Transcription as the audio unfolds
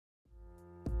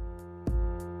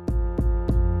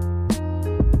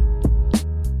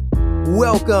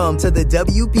Welcome to the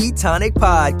WP Tonic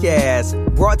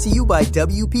Podcast, brought to you by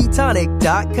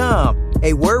WPTonic.com,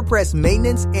 a WordPress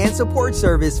maintenance and support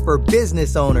service for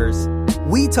business owners.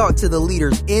 We talk to the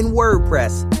leaders in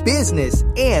WordPress, business,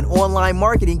 and online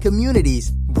marketing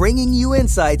communities, bringing you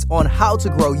insights on how to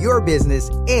grow your business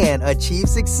and achieve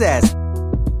success.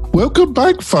 Welcome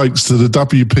back, folks, to the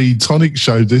WP Tonic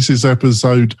Show. This is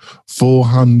episode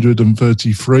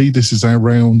 433. This is our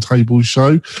roundtable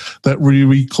show that we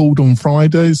record on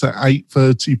Fridays at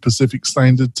 8:30 Pacific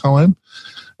Standard Time,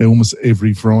 almost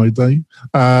every Friday.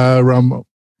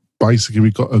 Basically,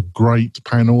 we've got a great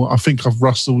panel. I think I've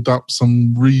rustled up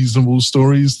some reasonable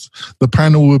stories. The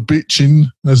panel were bitching,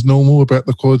 as normal, about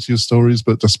the quality of stories,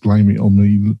 but just blame it on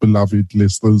me, beloved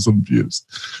listeners and viewers.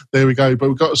 There we go. But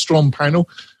we've got a strong panel.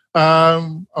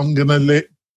 I'm going to let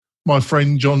my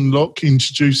friend John Locke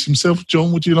introduce himself.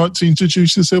 John, would you like to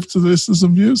introduce yourself to the listeners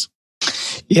and viewers?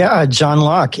 Yeah, John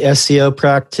Locke, SEO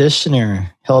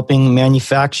practitioner, helping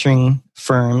manufacturing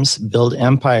firms build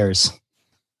empires.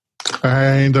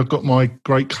 And I've got my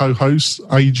great co-host,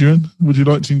 Adrian. Would you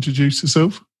like to introduce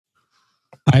yourself?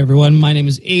 Hi, everyone. My name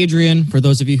is Adrian. For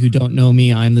those of you who don't know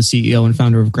me, I'm the CEO and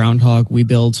founder of Groundhog. We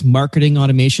build marketing,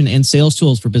 automation, and sales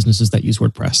tools for businesses that use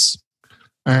WordPress.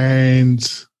 And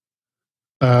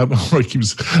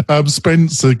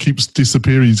Spencer keeps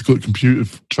disappearing. He's got computer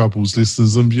troubles,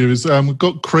 listeners and viewers. We've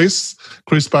got Chris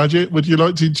Badgett. Would you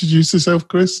like to introduce yourself,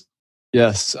 Chris?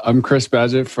 Yes, I'm Chris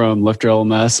Badgett from Lifter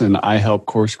LMS, and I help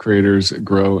course creators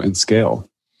grow and scale.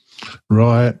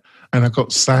 Right. And I've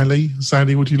got Sally.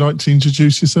 Sally, would you like to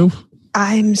introduce yourself?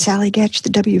 I'm Sally Getch, the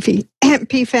WP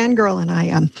fangirl, and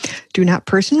I do not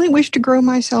personally wish to grow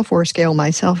myself or scale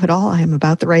myself at all. I am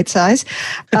about the right size.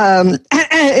 But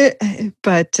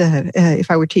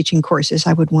if I were teaching courses,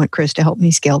 I would want Chris to help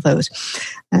me scale those.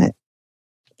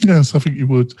 Yes, I think you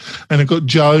would. And I've got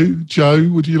Joe. Joe,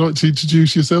 would you like to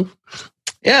introduce yourself?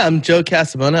 Yeah, I'm Joe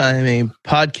Casamona. I'm a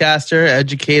podcaster,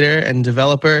 educator, and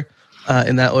developer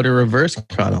in that order, reverse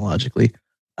chronologically.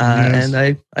 Yes. And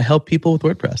I help people with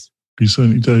WordPress. You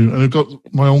certainly do. And I've got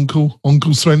my Uncle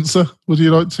Spencer. Would you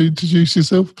like to introduce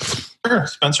yourself? Sure.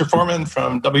 Spencer Foreman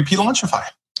from WP Launchify.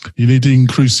 You need to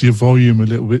increase your volume a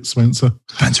little bit, Spencer.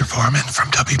 Spencer Foreman from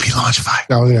WP Launchify.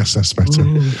 Oh, yes, that's better.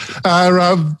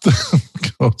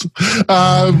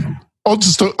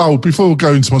 Before we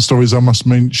go into my stories, I must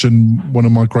mention one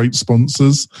of my great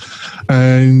sponsors,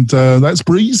 and that's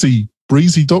Breezy,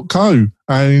 breezy.co.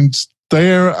 And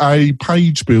they're a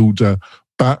page builder,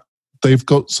 but they've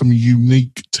got some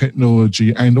unique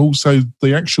technology, and also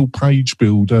the actual page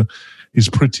builder is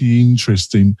pretty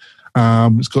interesting.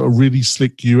 It's got a really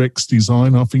slick UX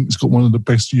design. I think it's got one of the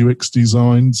best UX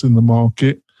designs in the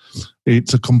market.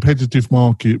 It's a competitive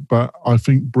market, but I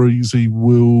think Breezy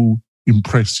will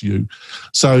impress you.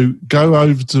 So go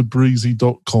over to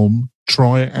breezy.com,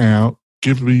 try it out,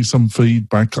 give me some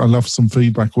feedback. I love some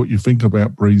feedback, what you think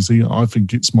about Breezy. I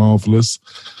think it's marvellous.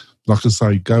 Like I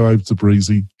say, go over to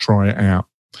Breezy, try it out.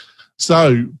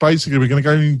 So basically, we're going to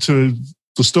go into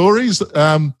the stories.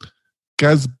 How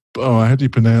do you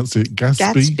pronounce it?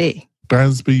 Gatsby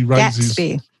raises...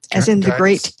 Gatsby, as in the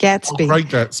Great Gatsby. Great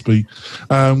Gatsby.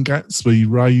 Gatsby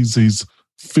raises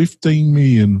 $15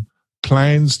 million,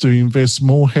 plans to invest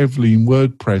more heavily in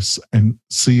WordPress and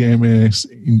CMS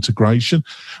integration.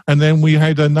 And then we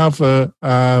had another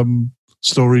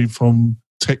story from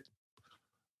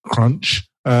TechCrunch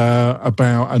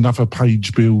about another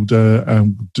page builder. How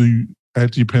do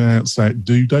you pronounce that?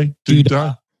 Duda.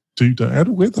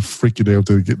 Where the freaking hell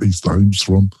do they get these names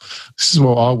from? This is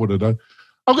what I want to know.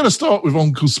 I'm going to start with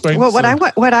Uncle Spencer. Well,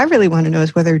 what I really want to know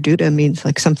is whether Duda means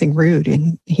like something rude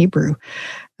in Hebrew.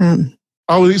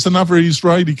 It's another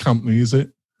Israeli company, is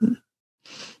it?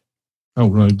 Oh,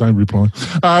 no, don't reply.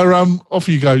 Off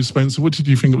you go, Spencer. What did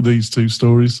you think of these two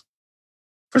stories?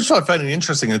 First of all, I find it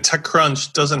interesting that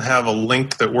TechCrunch doesn't have a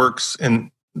link that works in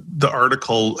the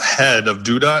article head of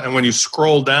Duda. And when you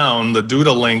scroll down, the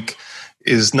Duda link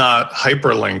is not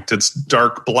hyperlinked. It's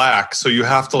dark black. So you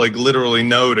have to literally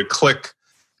know to click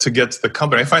to get to the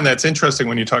company. I find that's interesting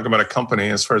when you talk about a company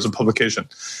as far as a publication.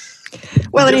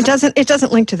 Well, and it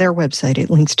doesn't link to their website. It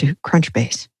links to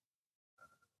Crunchbase.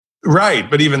 Right,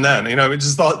 but even then,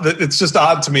 it's just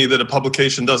odd to me that a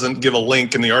publication doesn't give a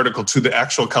link in the article to the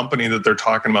actual company that they're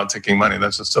talking about taking money.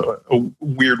 That's just a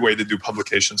weird way to do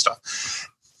publication stuff.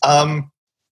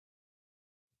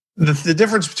 The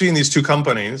difference between these two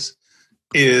companies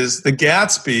is the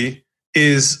Gatsby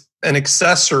is an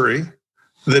accessory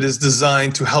that is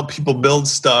designed to help people build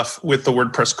stuff with the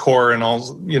WordPress core and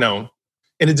all, in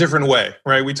a different way,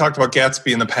 right? We talked about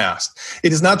Gatsby in the past.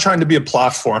 It is not trying to be a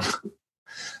platform.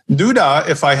 Duda,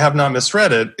 if I have not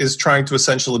misread it, is trying to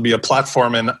essentially be a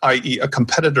platform and, i.e., a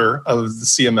competitor of the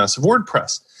CMS of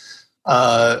WordPress.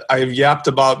 I've yapped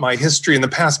about my history in the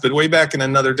past, but way back in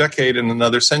another decade, in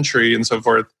another century, and so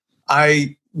forth,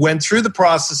 I went through the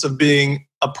process of being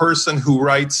a person who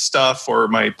writes stuff, or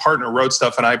my partner wrote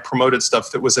stuff, and I promoted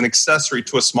stuff that was an accessory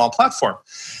to a small platform.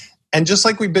 And just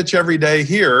like we bitch every day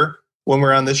here when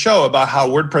we're on the show about how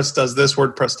WordPress does this,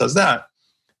 WordPress does that,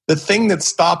 the thing that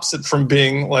stops it from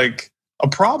being like a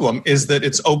problem is that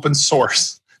it's open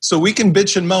source. So we can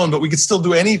bitch and moan, but we can still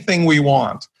do anything we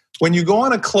want. When you go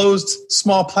on a closed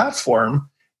small platform,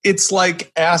 it's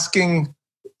like asking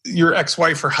your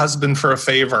ex-wife or husband for a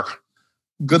favor.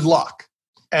 Good luck.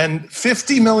 And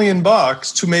 $50 million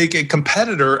to make a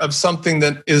competitor of something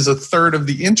that is a third of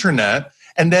the internet,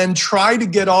 and then try to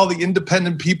get all the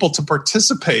independent people to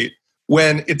participate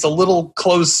when it's a little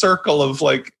closed circle of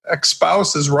like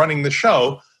ex-spouses running the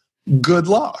show, good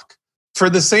luck. For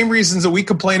the same reasons that we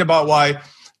complain about why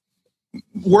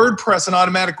WordPress and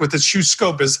Automattic with its shoe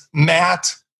scope is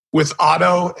matte with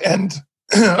auto and...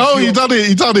 you done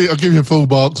it. I'll give you full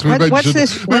marks. We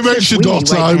mentioned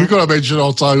Otto. We've got to mention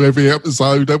Otto every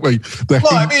episode, don't we? The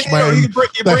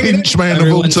henchman of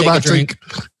Automattic.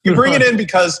 You bring it in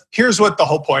because here's what the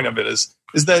whole point of it is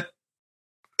that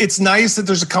it's nice that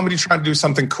there's a company trying to do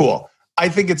something cool. I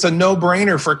think it's a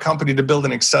no-brainer for a company to build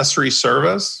an accessory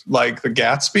service like the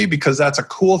Gatsby, because that's a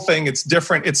cool thing. It's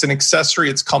different. It's an accessory.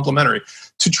 It's complementary.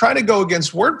 To try to go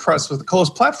against WordPress with a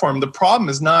closed platform, the problem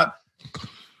is not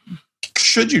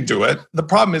should you do it. The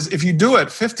problem is if you do it,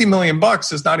 $50 million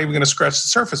is not even going to scratch the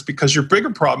surface, because your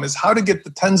bigger problem is how to get the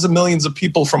tens of millions of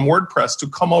people from WordPress to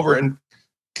come over and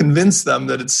convince them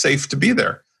that it's safe to be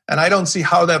there. And I don't see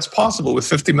how that's possible with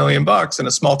 $50 million and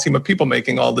a small team of people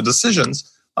making all the decisions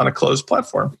on a closed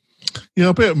platform. Yeah,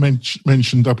 I better mention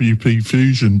WP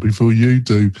Fusion before you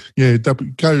do. Yeah, go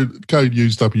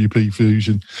use WP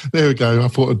Fusion. There we go. I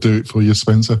thought I'd do it for you,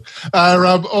 Spencer.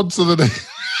 On to the next.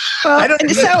 Well,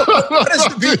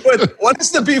 what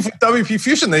is the beef with WP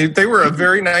Fusion? They were a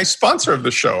very nice sponsor of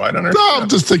the show. I don't know. No, I'm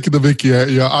just thinking of Vicky out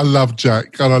here. I love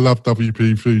Jack and I love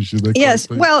WP Fusion. Yes,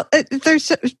 well,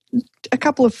 there's a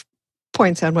couple of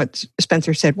points on what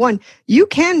Spencer said. One, you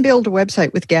can build a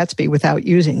website with Gatsby without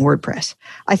using WordPress.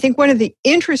 I think one of the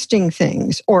interesting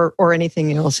things, or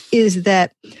anything else, is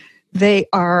that they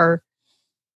are,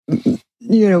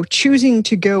 choosing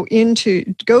to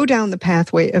go down the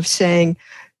pathway of saying,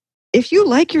 if you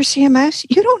like your CMS,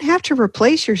 you don't have to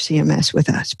replace your CMS with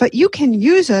us, but you can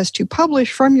use us to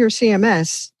publish from your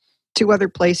CMS to other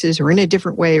places or in a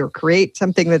different way, or create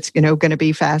something that's going to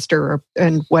be faster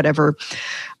and whatever.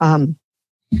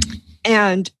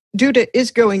 And Duda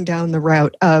is going down the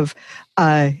route of,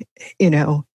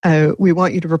 we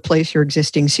want you to replace your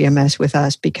existing CMS with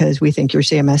us because we think your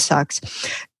CMS sucks.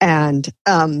 And,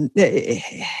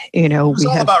 it was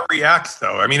all about React,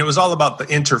 though. I mean, it was all about the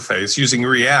interface, using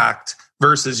React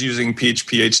versus using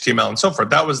PHP, HTML, and so forth.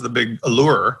 That was the big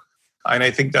allure. And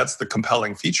I think that's the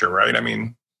compelling feature, right? I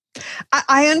mean,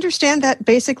 I understand that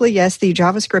basically, yes, the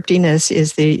JavaScriptiness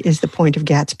is the point of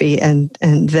Gatsby, and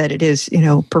that it is,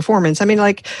 performance. I mean,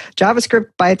 like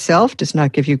JavaScript by itself does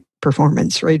not give you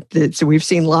performance, right? So we've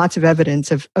seen lots of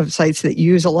evidence of sites that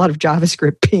use a lot of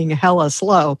JavaScript being hella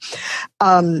slow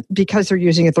because they're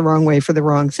using it the wrong way for the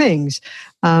wrong things.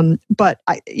 But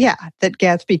that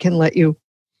Gatsby can let you,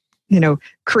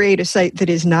 create a site that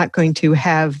is not going to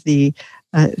have the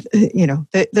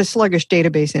sluggish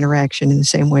database interaction in the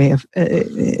same way of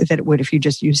that it would if you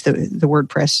just use the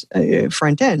WordPress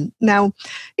front end. Now,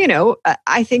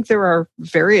 I think there are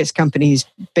various companies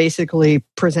basically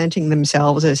presenting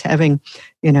themselves as having,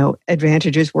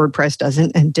 advantages WordPress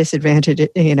doesn't, and disadvantages,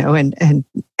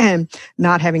 and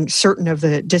not having certain of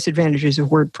the disadvantages of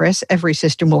WordPress. Every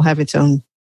system will have its own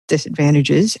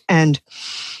disadvantages, and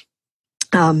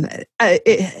they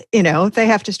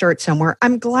have to start somewhere.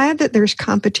 I'm glad that there's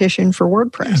competition for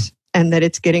WordPress and that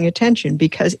it's getting attention,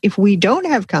 because if we don't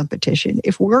have competition,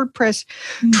 if WordPress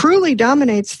truly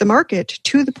dominates the market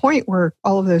to the point where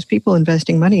all of those people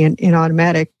investing money in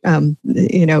Automattic,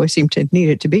 seem to need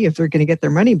it to be if they're going to get their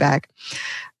money back,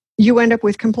 you end up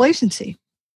with complacency.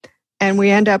 And we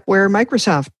end up where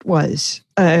Microsoft was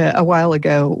a while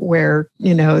ago, where,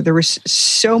 there was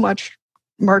so much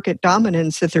market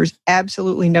dominance that there's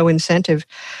absolutely no incentive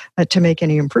to make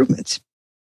any improvements.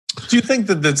 Do you think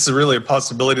that that's really a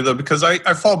possibility, though? Because I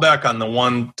fall back on the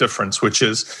one difference, which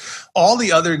is all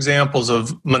the other examples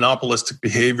of monopolistic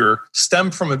behavior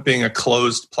stem from it being a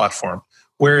closed platform.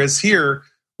 Whereas here,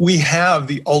 we have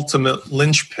the ultimate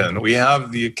linchpin. We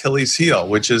have the Achilles heel,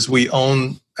 which is we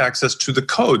own access to the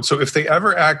code. So if they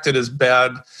ever acted as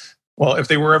bad, well, if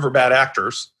they were ever bad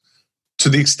actors, to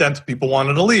the extent that people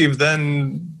wanted to leave,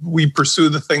 then we pursue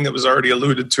the thing that was already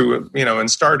alluded to,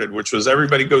 and started, which was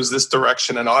everybody goes this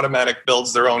direction and Automattic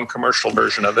builds their own commercial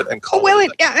version of it and calls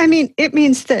it. It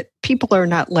means that people are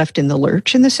not left in the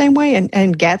lurch in the same way.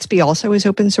 And Gatsby also is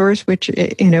open source, which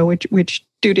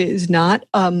Duda is not.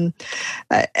 I'm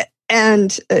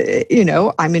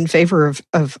in favor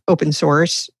of open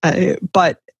source,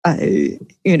 but I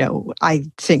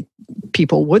think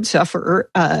people would suffer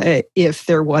if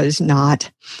there was not,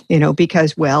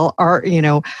 because,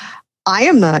 I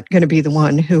am not going to be the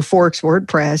one who forks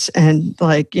WordPress and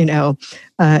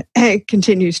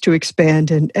continues to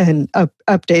expand and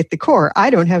update the core. I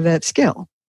don't have that skill.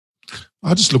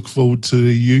 I just look forward to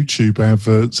the YouTube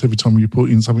adverts every time you put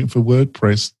in something for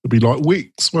WordPress. It'll be like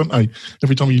Wix, won't they?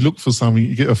 Every time you look for something,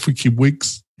 you get a freaking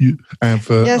Wix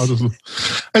advert. Yes.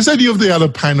 Has any of the other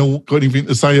panel got anything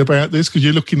to say about this? Because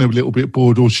you're looking a little bit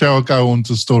bored, or shall I go on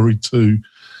to story 2?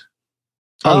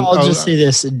 I'll just say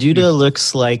this. Duda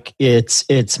looks like it's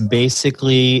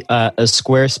basically a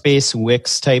Squarespace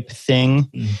Wix type thing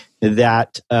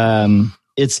that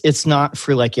it's not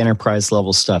for like enterprise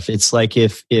level stuff. It's like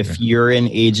if you're an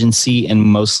agency and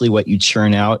mostly what you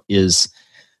churn out is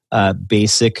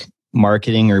basic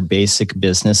marketing or basic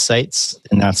business sites,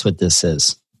 and that's what this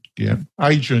is. Yeah.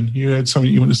 Adrian, you had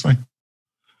something you want to say?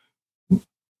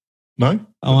 No?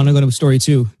 I want to go to story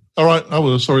 2. All right. Oh,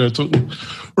 well, sorry, I took...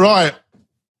 Right.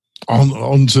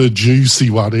 On to a juicy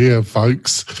one here,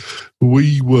 folks.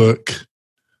 WeWork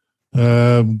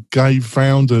gave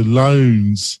founder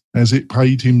loans as it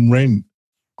paid him rent.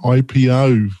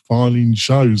 IPO filing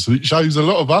shows. It shows a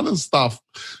lot of other stuff.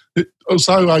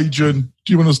 So, Adrian,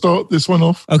 do you want to start this one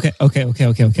off? Okay. Oh, he's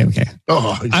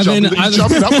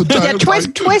jumping up and down.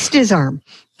 Twist his arm.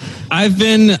 I've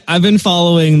been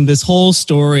following this whole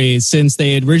story since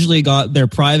they had originally got their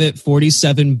private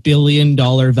 $47 billion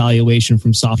valuation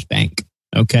from SoftBank.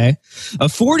 Okay. A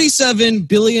 $47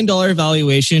 billion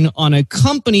valuation on a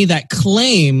company that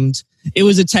claimed it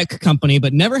was a tech company,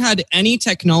 but never had any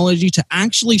technology to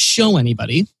actually show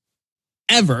anybody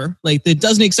ever. Like, it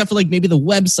doesn't, except for like maybe the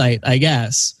website, I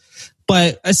guess.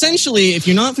 But essentially, if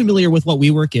you're not familiar with what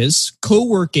WeWork is,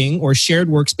 co-working or shared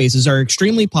workspaces are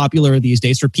extremely popular these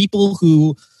days for people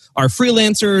who are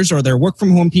freelancers or they're work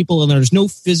from home people and there's no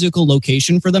physical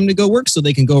location for them to go work, so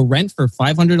they can go rent for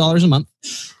 $500 a month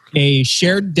a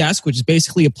shared desk, which is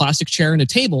basically a plastic chair and a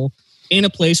table, in a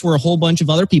place where a whole bunch of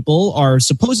other people are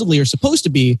supposed to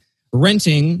be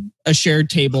renting a shared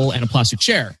table and a plastic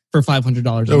chair for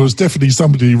 $500. There was definitely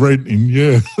somebody renting,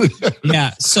 yeah.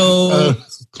 Yeah. So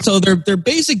their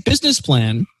basic business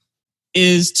plan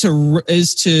is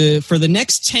to for the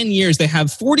next 10 years, they have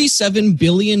 $47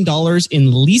 billion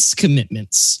in lease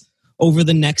commitments over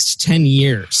the next 10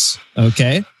 years.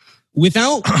 Okay.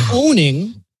 Without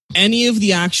owning any of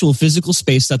the actual physical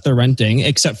space that they're renting,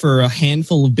 except for a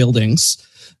handful of buildings.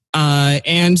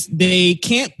 And they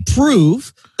can't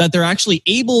prove that they're actually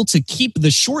able to keep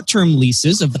the short-term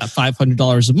leases of that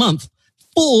 $500 a month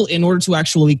full in order to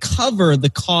actually cover the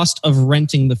cost of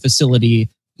renting the facility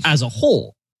as a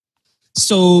whole.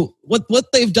 So what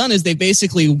they've done is they've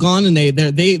basically gone and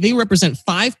they represent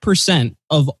 5%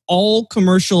 of all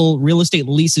commercial real estate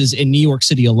leases in New York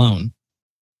City alone,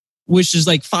 which is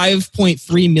like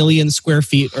 5.3 million square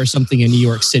feet or something in New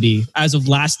York City as of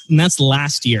that's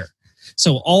last year.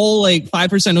 So all like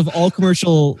 5% of all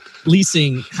commercial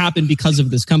leasing happened because of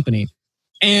this company.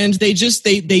 And they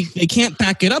can't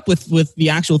back it up with the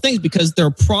actual things because there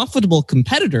are profitable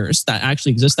competitors that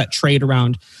actually exist that trade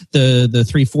around the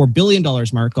 $3-4 billion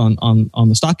mark on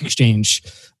the stock exchange,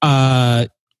 have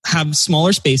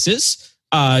smaller spaces,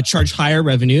 charge higher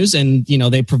revenues, and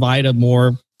they provide a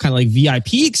more kind of like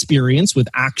VIP experience with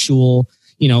actual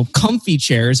comfy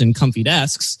chairs and comfy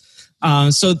desks.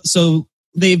 So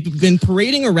they've been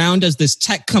parading around as this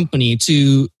tech company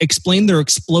to explain their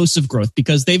explosive growth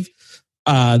because they've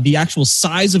the actual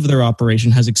size of their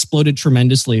operation has exploded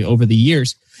tremendously over the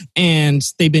years, and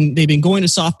they've been going to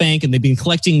SoftBank and they've been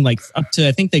collecting like up to,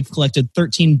 I think they've collected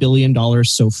 $13 billion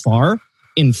so far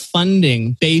in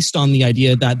funding based on the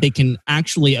idea that they can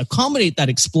actually accommodate that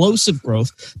explosive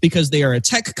growth because they are a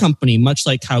tech company, much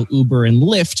like how Uber and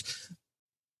Lyft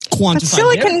quantify. But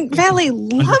Silicon Valley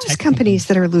loves companies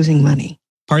that are losing money.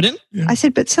 Pardon? Yeah. I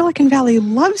said, but Silicon Valley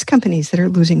loves companies that are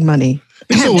losing money.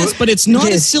 Yes, but it's not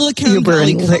a Yes, Silicon Uber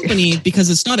Valley and company because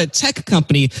it's not a tech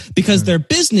company because their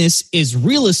business is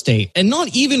real estate and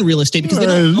not even real estate because they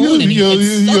don't own anything.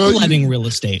 It's subletting real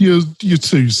estate. You're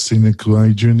too cynical,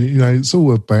 Adrian. It's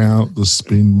all about the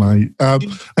spin, mate.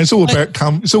 It's all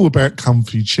about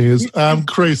comfy chairs.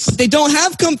 Chris, They don't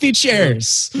have comfy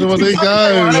chairs. well, there you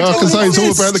go. I can say it's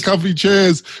all about the comfy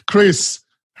chairs. Chris,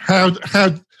 how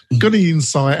got any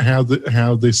insight how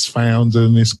this founder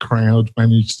and this crowd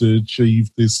managed to achieve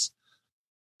this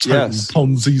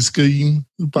Ponzi scheme?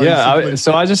 Basically? Yeah,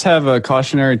 so I just have a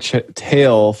cautionary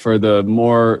tale for the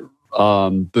more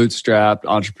bootstrapped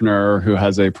entrepreneur who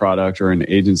has a product or an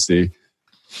agency.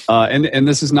 And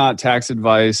this is not tax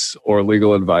advice or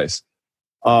legal advice.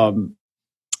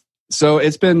 So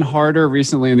it's been harder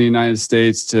recently in the United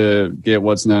States to get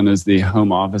what's known as the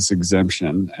home office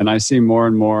exemption. And I see more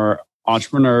and more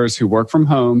entrepreneurs who work from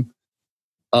home.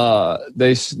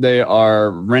 They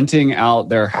are renting out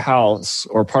their house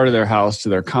or part of their house to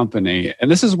their company. And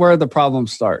this is where the problem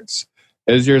starts.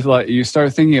 Is you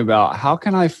start thinking about how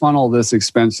can I funnel this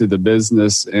expense to the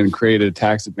business and create a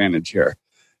tax advantage here?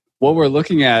 What we're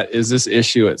looking at is this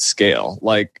issue at scale.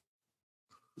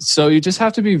 So you just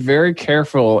have to be very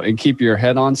careful and keep your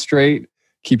head on straight,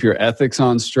 keep your ethics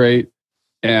on straight,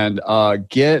 and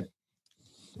get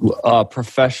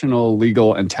professional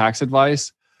legal and tax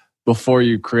advice before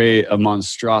you create a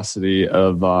monstrosity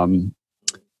of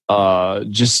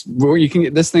just where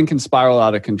this thing can spiral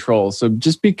out of control. So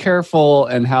just be careful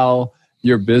in how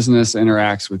your business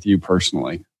interacts with you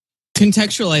personally.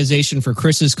 Contextualization for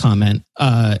Chris's comment.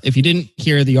 If you didn't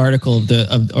hear the article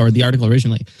the article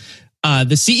originally,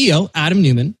 the CEO Adam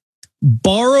Neumann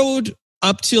borrowed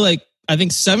up to I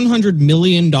think $700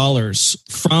 million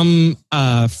from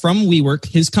WeWork,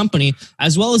 his company,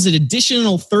 as well as an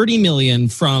additional $30 million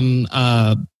from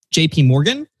JP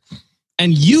Morgan,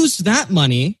 and used that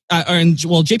money.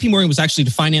 JP Morgan was actually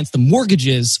to finance the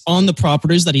mortgages on the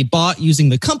properties that he bought using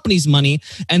the company's money,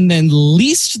 and then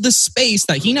leased the space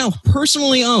that he now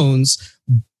personally owns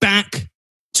back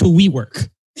to WeWork.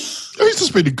 He's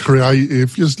just being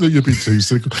creative. You're a bit too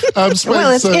cynical.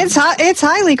 Well, it's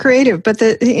highly creative, but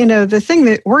the thing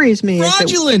that worries me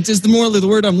fraudulent is the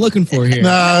word I'm looking for here.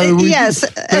 No,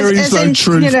 there is no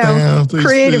truth now.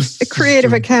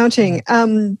 Creative accounting.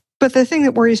 But the thing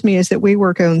that worries me is that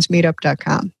WeWork owns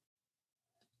Meetup.com.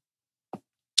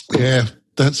 Yeah,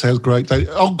 that sounds great.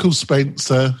 Uncle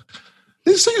Spencer.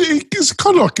 It's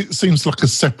kind of it seems like a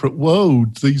separate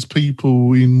world. These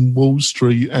people in Wall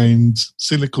Street and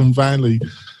Silicon Valley,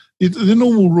 the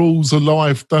normal rules of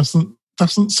life doesn't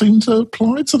seem to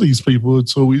apply to these people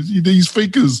at all. These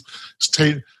figures,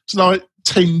 it's like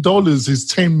 $10 is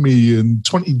 10 million,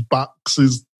 $20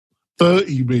 is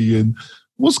 30 million.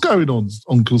 What's going on,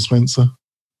 Uncle Spencer?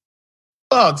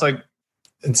 Oh,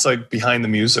 it's like Behind the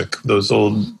Music.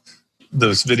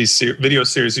 Those video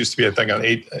series used to be, I think, on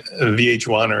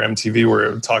VH1 or MTV, where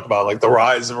it would talk about the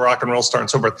rise of a rock and roll star and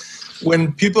so forth.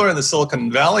 When people are in the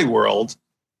Silicon Valley world,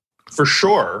 for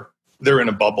sure, they're in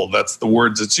a bubble. That's the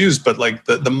words it's used. But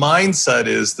the mindset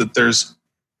is that there's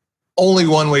only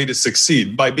one way to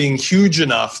succeed, by being huge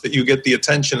enough that you get the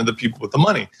attention of the people with the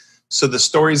money. So the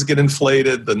stories get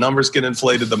inflated, the numbers get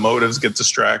inflated, the motives get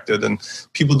distracted, and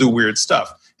people do weird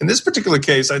stuff. In this particular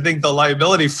case, I think the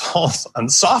liability falls on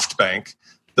SoftBank,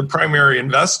 the primary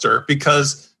investor,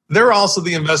 because they're also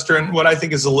the investor in what I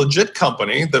think is a legit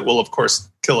company that will, of course,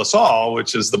 kill us all,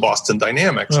 which is the Boston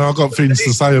Dynamics. I've got things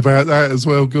to say about that as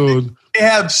well. Good. They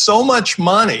have so much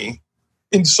money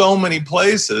in so many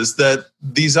places that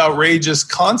these outrageous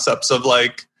concepts of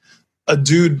a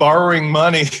dude borrowing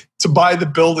money to buy the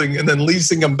building and then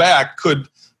leasing them back could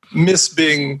miss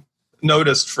being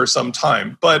noticed for some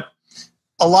time. But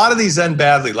a lot of these end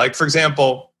badly. For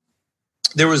example,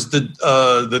 there was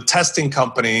the testing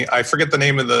company. I forget the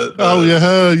name of the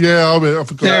I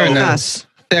forgot.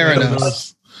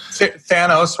 Theranos.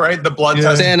 Thanos, right? The blood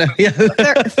test.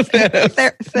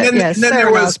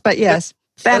 Theranos, but yes,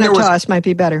 Thanatos might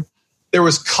be better. There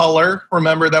was Color.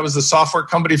 Remember, that was the software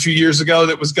company a few years ago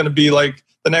that was going to be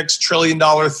the next $1 trillion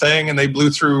thing, and they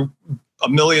blew through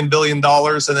 $1 billion,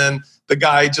 and then the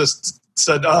guy just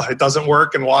said, it doesn't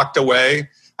work, and walked away.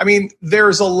 I mean,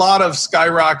 there's a lot of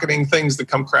skyrocketing things that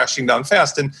come crashing down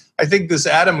fast. And I think this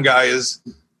Adam guy is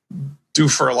due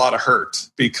for a lot of hurt,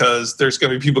 because there's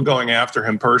going to be people going after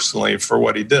him personally for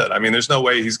what he did. I mean, there's no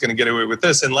way he's going to get away with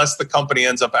this unless the company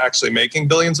ends up actually making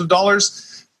billions of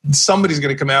dollars. Somebody's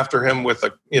going to come after him with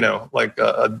a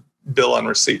bill on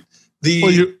receipt.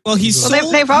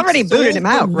 they've already booted him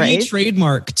out, right?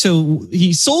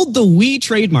 He sold the "we"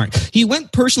 trademark. He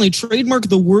went personally trademarked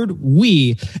the word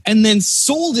 "we" and then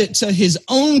sold it to his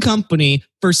own company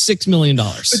for $6 million.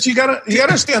 But you gotta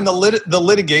understand the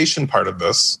litigation part of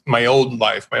this. My old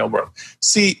world.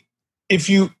 See, if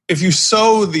you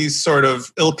sow these sort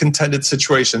of ill-contended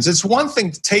situations, it's one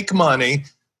thing to take money,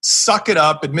 suck it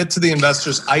up, admit to the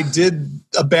investors, I did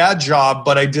a bad job,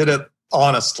 but I did it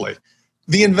honestly.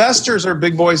 The investors are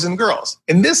big boys and girls.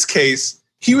 In this case,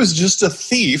 he was just a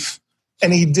thief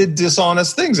and he did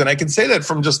dishonest things. And I can say that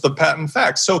from just the patent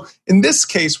facts. So in this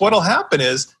case, what will happen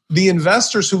is the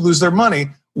investors who lose their money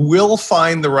will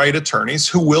find the right attorneys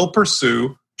who will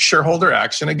pursue shareholder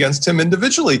action against him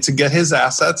individually to get his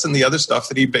assets and the other stuff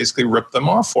that he basically ripped them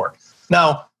off for.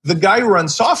 Now, the guy who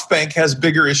runs SoftBank has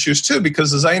bigger issues too,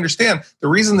 because as I understand, the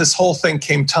reason this whole thing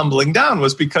came tumbling down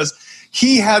was because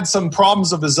he had some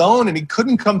problems of his own and he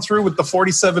couldn't come through with the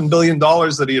 $47 billion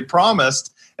that he had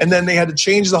promised. And then they had to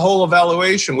change the whole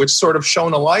evaluation, which sort of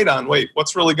shone a light on, wait,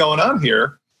 what's really going on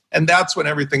here? And that's when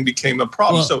everything became a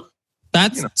problem. So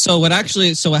what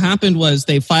happened was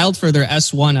they filed for their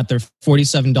S1 at their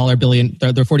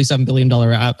 $47 billion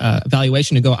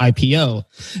valuation to go IPO.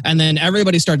 And then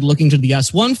everybody started looking to the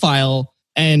S1 file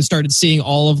and started seeing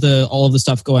all of the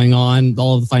stuff going on,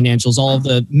 all of the financials, all of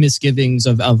the misgivings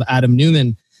of Adam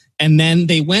Neumann. And then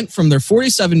they went from their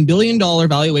 $47 billion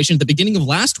valuation at the beginning of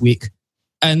last week,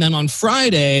 and then on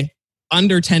Friday,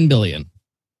 under $10 billion.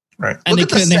 Right. And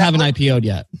they haven't IPO'd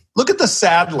yet. Look at the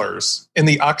Sadlers in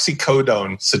the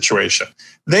oxycodone situation.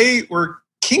 They were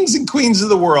kings and queens of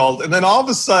the world. And then all of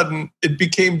a sudden, it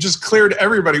became just clear to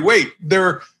everybody, wait,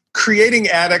 they're creating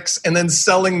addicts and then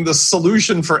selling the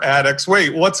solution for addicts.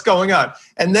 Wait, what's going on?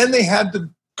 And then they had to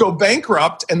go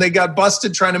bankrupt and they got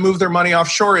busted trying to move their money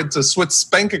offshore into Swiss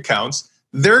bank accounts.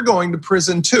 They're going to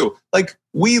prison too. Like,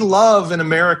 we love in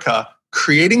America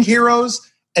creating heroes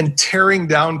and tearing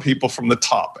down people from the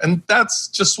top. And that's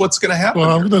just what's going to happen.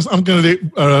 Well, I'm going to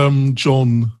let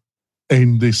John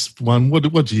end this one. What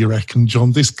do you reckon,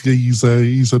 John? This geezer,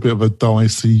 he's a bit of a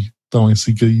dicey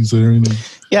geezer, isn't he?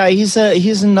 Yeah,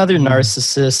 he's another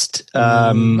narcissist.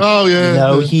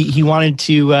 He wanted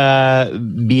to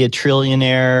be a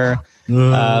trillionaire.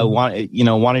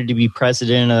 Wanted to be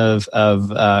president of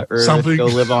Earth, go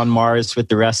live on Mars with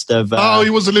the rest of. He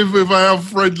was to live with our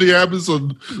friendly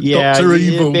Amazon. Yeah, Dr.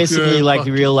 Evil. Basically like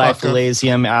a real life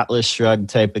Elysium Atlas Shrugged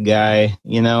type of guy.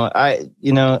 They're all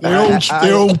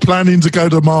planning to go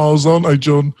to Mars, aren't they,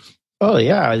 John? Oh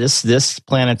yeah, this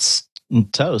planet's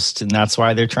toast, and that's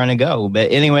why they're trying to go.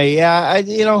 But anyway,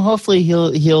 hopefully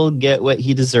he'll get what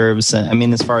he deserves. I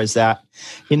mean, as far as that,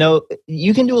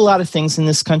 you can do a lot of things in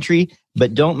this country,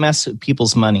 but don't mess with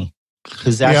people's money,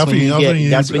 because that's when you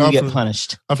get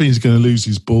punished. I think he's going to lose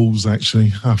his balls.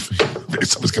 Actually, I think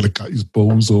someone's going to cut his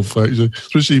balls off.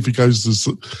 Especially if he goes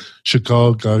to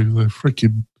Chicago, they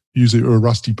freaking use it with a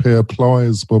rusty pair of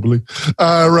pliers, probably.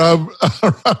 On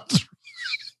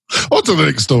to the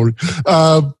next story.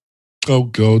 Oh,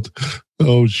 God.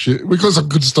 Oh, shit. We got some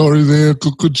good stories there.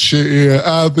 Good shit here.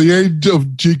 The end of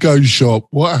Jigo Shop.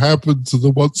 What happened to the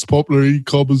once popular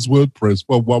e-commerce WordPress?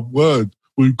 Well, one word.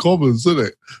 WooCommerce, isn't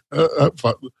it?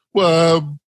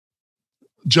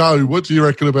 Joe, what do you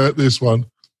reckon about this one?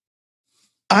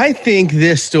 I think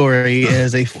this story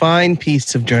is a fine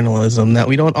piece of journalism that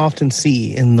we don't often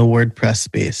see in the WordPress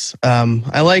space.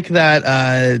 I like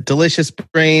that Delicious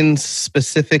Brains,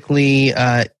 specifically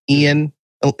Ian?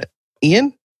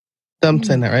 I'm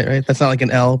saying that right? That's not like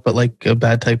an L, but like a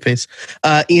bad typeface.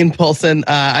 Ian Paulson,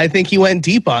 I think he went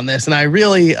deep on this, and I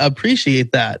really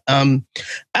appreciate that.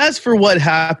 As for what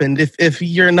happened, if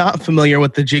you're not familiar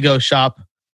with the Jigo Shop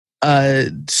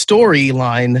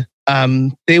storyline,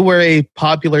 they were a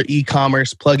popular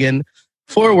e-commerce plugin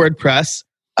for WordPress,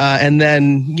 and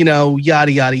then,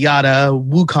 yada, yada, yada,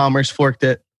 WooCommerce forked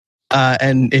it,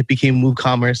 and it became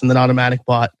WooCommerce, and then Automattic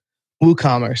bought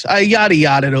WooCommerce. I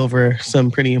yada over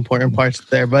some pretty important parts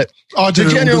there, but I do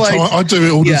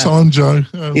it all the time, Joe.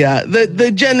 Yeah,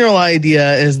 the general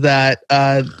idea is that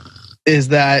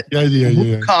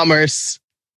WooCommerce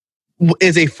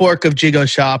is a fork of Jigo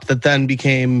Shop that then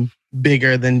became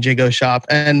bigger than Jigo Shop,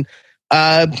 and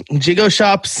Jigo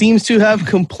Shop seems to have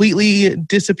completely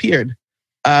disappeared.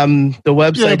 The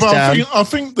website's down. I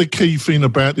think the key thing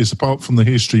about this, apart from the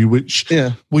history, which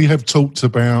we have talked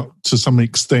about to some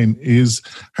extent, is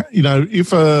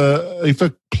if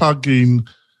a plugin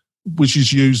which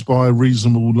is used by a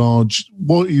reasonable large,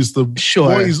 what is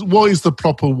the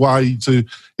proper way to,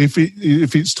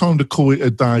 if it's time to call it a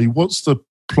day, what's the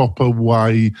proper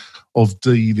way of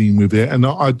dealing with it. And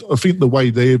I think the way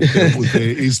they've dealt with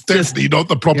it is definitely not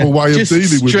the proper way of dealing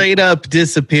with it. Straight up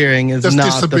disappearing is just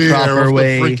not the proper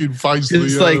way.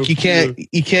 It's like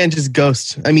you can't just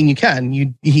ghost. I mean, you can.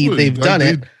 They've done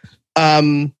it.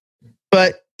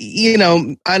 But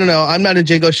I don't know. I'm not a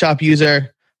Jigo Shop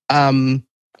user.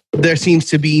 There seems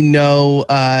to be no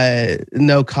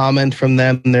comment from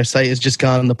them. Their site is just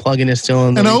gone. The plugin is still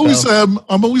in the repo.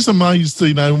 I'm always amazed,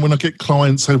 when I get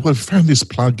clients say, "Well, I found this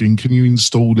plugin. Can you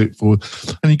install it for?"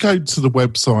 And you go to the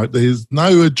website. There's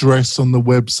no address on the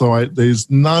website. There's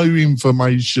no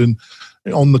information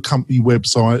on the company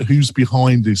website who's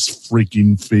behind this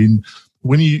frigging thing.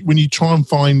 When you try and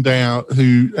find out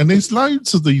who, and there's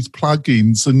loads of these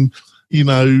plugins, and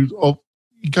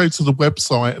you go to the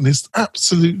website and there's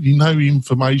absolutely no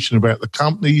information about the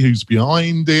company, who's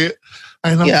behind it.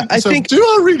 And I think, do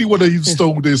I really want to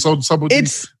install this on somebody?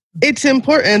 It's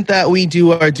important that we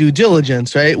do our due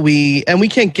diligence, right? We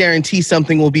can't guarantee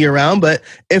something will be around, but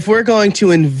if we're going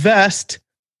to invest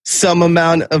some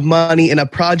amount of money in a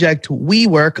project we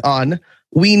work on,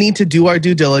 we need to do our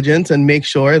due diligence and make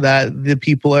sure that the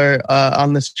people are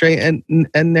on the straight and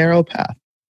narrow path.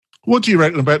 What do you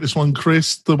reckon about this one,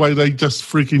 Chris? The way they just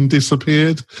freaking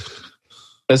disappeared?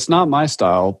 It's not my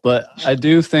style, but I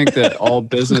do think that all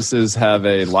businesses have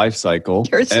a life cycle.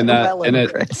 Chris.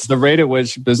 The rate at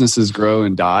which businesses grow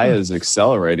and die is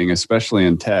accelerating, especially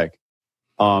in tech.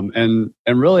 And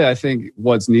really, I think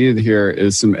what's needed here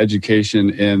is some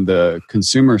education in the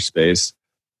consumer space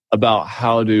about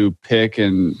how to pick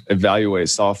and evaluate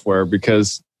software,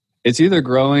 because it's either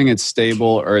growing, it's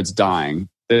stable, or it's dying.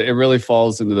 It really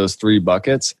falls into those three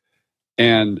buckets.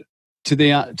 And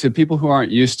to people who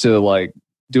aren't used to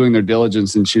doing their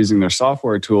diligence and choosing their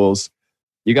software tools,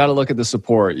 you got to look at the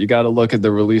support. You got to look at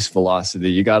the release velocity.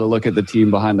 You got to look at the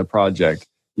team behind the project.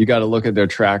 You got to look at their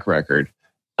track record.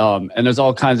 And there's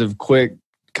all kinds of quick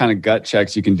kind of gut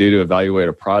checks you can do to evaluate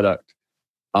a product.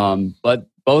 But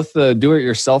both the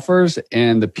do-it-yourselfers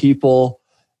and the people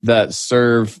that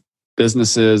serve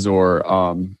businesses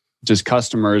or just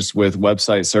customers with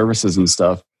website services and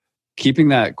stuff, keeping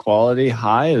that quality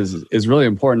high is really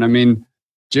important. I mean,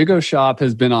 Jigo Shop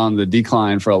has been on the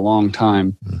decline for a long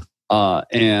time.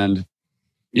 And,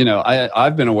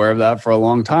 I've been aware of that for a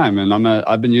long time. And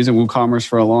I've been using WooCommerce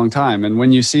for a long time. And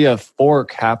when you see a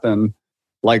fork happen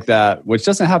like that, which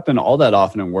doesn't happen all that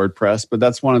often in WordPress, but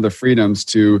that's one of the freedoms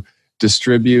to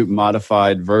distribute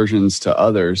modified versions to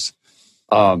others.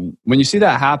 When you see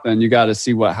that happen, you got to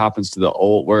see what happens to the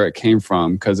old, where it came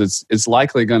from, because it's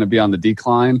likely going to be on the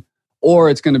decline, or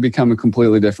it's going to become a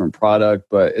completely different product.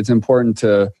 But it's important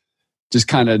to just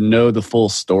kind of know the full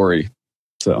story.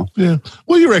 So yeah,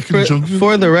 what do you reckon, John?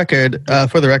 For the record,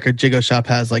 Jigo Shop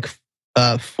has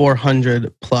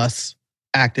 400 plus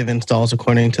active installs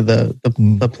according to the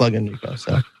plugin repo.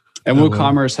 So. And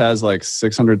WooCommerce has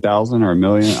 600,000 or 1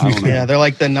 million. I don't know. Yeah,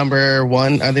 they're the number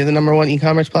one. Are they the number one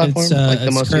e-commerce platform?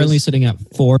 It's currently sitting at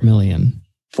 4 million.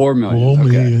 4 million. 4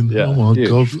 million. Okay. Yeah, oh my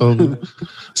God.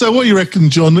 So what do you reckon,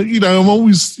 John? I'm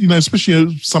always,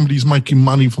 especially if somebody's making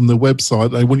money from their website,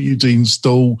 they want you to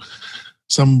install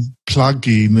some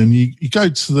plugin, and you go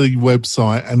to the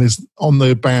website and there's on the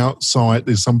about site,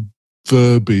 there's some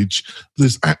verbiage.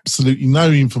 There's absolutely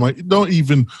no information, not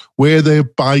even where they're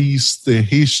based, their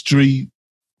history,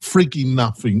 freaking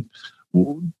nothing.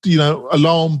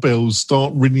 Alarm bells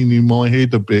start ringing in my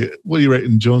head a bit. What do you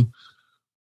reckon, John?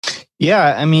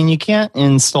 Yeah, I mean, you can't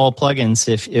install plugins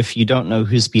if you don't know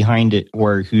who's behind it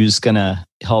or who's going to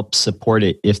help support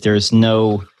it. If there's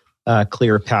no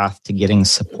clear path to getting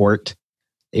support,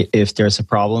 if there's a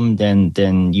problem,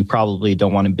 then you probably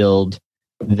don't want to build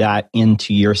that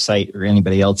into your site or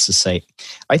anybody else's site.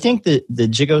 I think the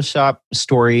Jigo Shop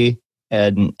story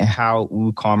and how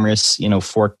WooCommerce,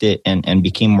 forked it and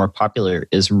became more popular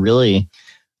is really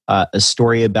a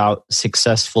story about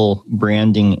successful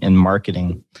branding and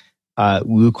marketing.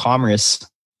 WooCommerce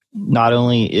not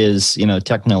only is,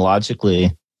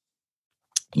 technologically,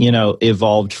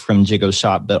 evolved from Jigo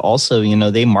Shop, but also,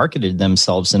 they marketed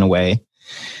themselves in a way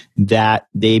that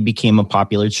they became a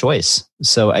popular choice.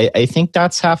 So I think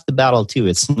that's half the battle too.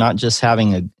 It's not just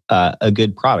having a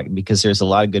good product, because there's a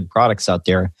lot of good products out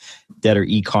there that are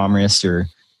e-commerce or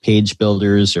page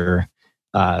builders or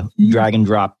drag and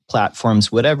drop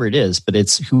platforms, whatever it is. But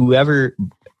it's whoever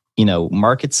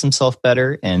markets themselves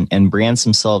better and brands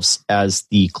themselves as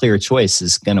the clear choice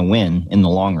is going to win in the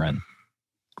long run.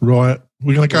 Right.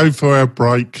 We're going to go for our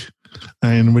break,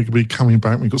 and we're going to be coming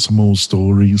back. We've got some more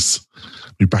stories.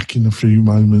 Be back in a few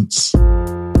moments.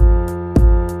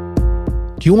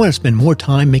 Do you want to spend more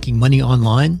time making money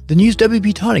online? Then use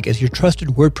WP Tonic as your trusted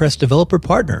WordPress developer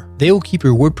partner. They will keep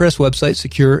your WordPress website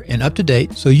secure and up to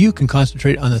date so you can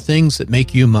concentrate on the things that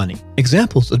make you money.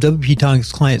 Examples of WP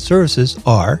Tonic's client services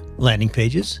are landing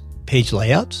pages, page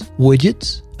layouts,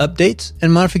 widgets, updates,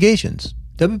 and modifications.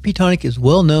 WP Tonic is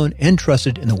well known and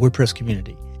trusted in the WordPress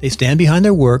community. They stand behind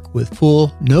their work with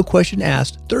full, no question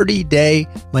asked, 30-day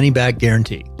money-back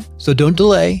guarantee. So don't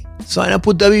delay. Sign up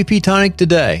with WP Tonic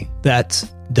today. That's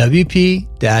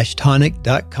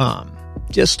WP-Tonic.com.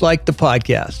 Just like the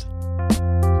podcast.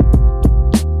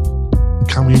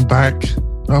 Coming back,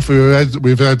 after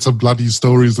we've had some bloody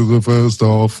stories of the first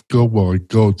half. Oh my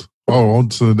God. Oh, on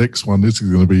to the next one. This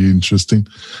is going to be interesting.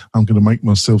 I'm going to make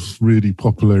myself really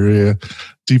popular here.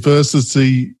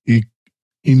 Diversity,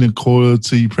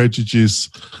 inequality, prejudice,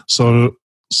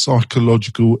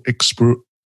 psychological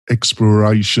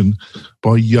exploration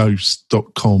by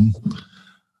Yoast.com.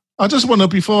 I just want to,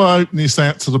 before I open this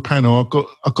out to the panel,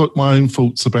 I've got my own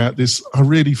thoughts about this. I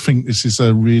really think this is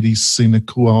a really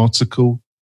cynical article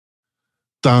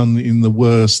done in the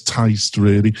worst taste,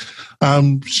 really.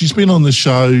 She's been on the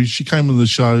show. She came on the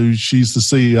show. She's the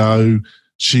CEO.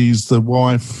 She's the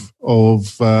wife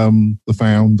of the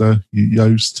founder,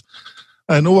 Yoast.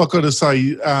 And all I've got to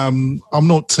say, I'm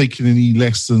not taking any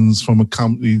lessons from a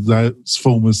company that's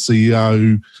former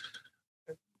CEO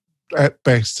at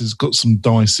best has got some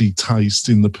dicey taste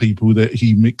in the people that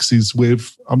he mixes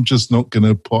with. I'm just not going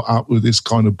to put up with this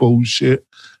kind of bullshit.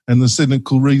 And the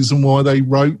cynical reason why they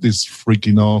wrote this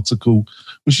freaking article,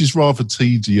 which is rather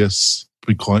tedious, to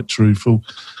be quite truthful.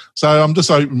 So I'm just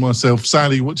opening myself.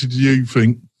 Sally, what did you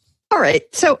think? All right.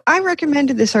 So I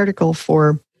recommended this article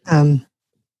for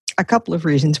a couple of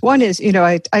reasons. One is,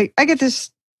 I get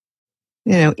this,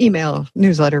 email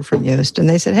newsletter from Yoast, and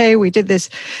they said, hey, we did this,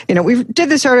 we did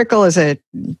this article as a,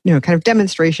 kind of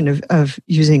demonstration of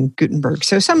using Gutenberg.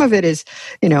 So some of it is,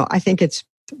 I think it's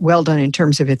well done in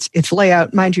terms of its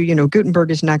layout. Mind you,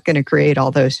 Gutenberg is not going to create all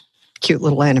those cute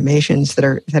little animations that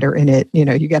are in it.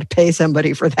 You got to pay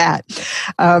somebody for that.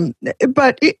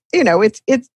 But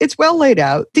it's well laid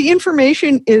out. The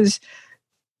information is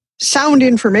sound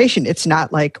information. It's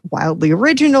not like wildly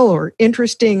original or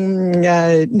interesting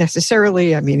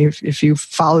necessarily. I mean, if you've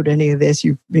followed any of this,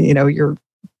 you're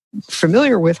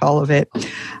familiar with all of it.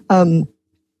 The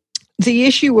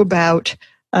issue about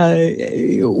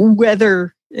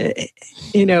whether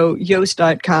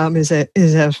Yoast.com is a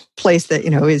place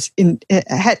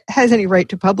that has any right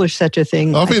to publish such a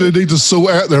thing. I think they need to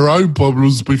sort out their own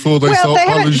problems before they start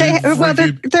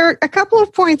publishing. There are a couple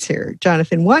of points here,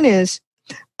 Jonathan. One is,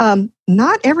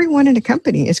 not everyone in a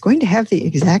company is going to have the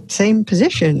exact same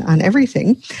position on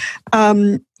everything.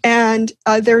 And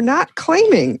they're not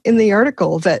claiming in the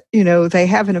article that, they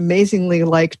have an amazingly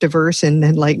diverse and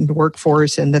enlightened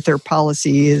workforce and that their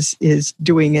policy is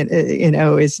doing it,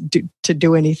 to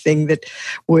do anything that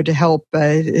would help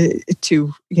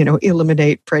to,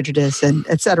 eliminate prejudice and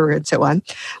et cetera and so on.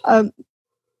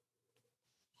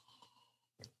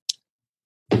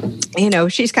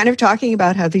 She's kind of talking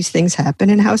about how these things happen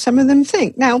and how some of them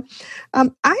think. Now, I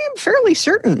am fairly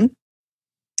certain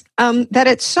that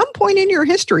at some point in your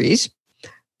histories,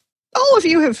 all of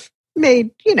you have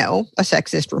made, a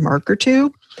sexist remark or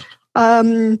two,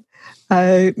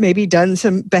 maybe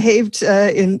behaved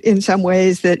in some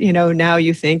ways that, now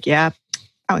you think, yeah,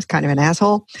 I was kind of an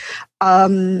asshole.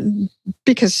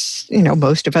 Because,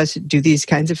 most of us do these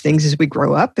kinds of things as we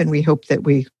grow up, and we hope that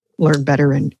we learn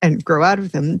better and grow out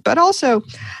of them. But also,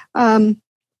 my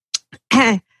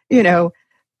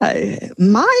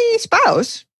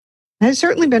spouse has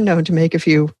certainly been known to make a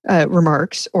few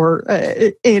remarks or,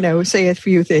 say a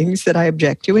few things that I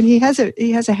object to. And he has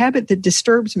a habit that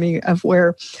disturbs me of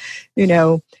where,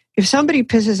 if somebody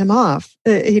pisses him off,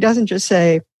 he doesn't just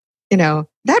say,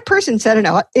 that person said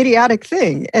an idiotic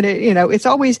thing. And, it's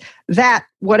always that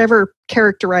whatever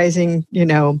characterizing,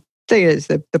 thing is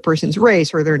the person's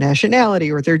race or their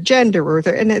nationality or their gender or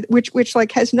which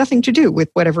has nothing to do with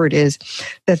whatever it is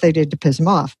that they did to piss him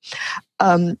off.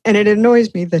 And it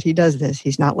annoys me that he does this.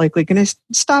 He's not likely going to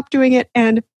stop doing it.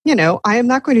 And, I am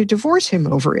not going to divorce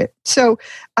him over it. So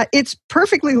it's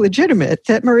perfectly legitimate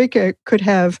that Marika could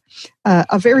have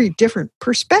a very different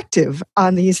perspective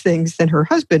on these things than her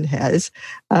husband has.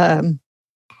 Yeah,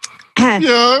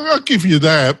 I'll give you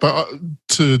that, but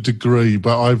to a degree.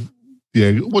 But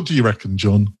what do you reckon,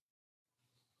 John?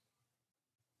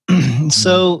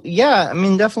 So,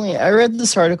 definitely. I read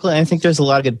this article, and I think there's a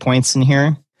lot of good points in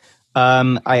here.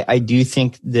 I do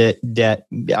think that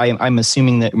I'm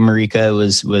assuming that Marika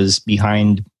was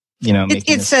behind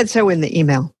It said so in the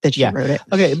email that you wrote it.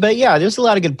 Okay, but yeah, there's a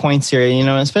lot of good points here,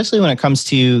 especially when it comes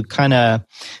to kind of,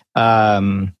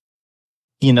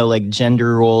 like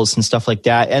gender roles and stuff like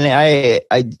that. And I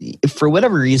for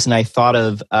whatever reason, I thought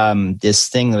of this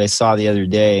thing that I saw the other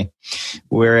day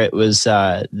where it was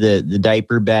the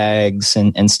diaper bags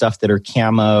and stuff that are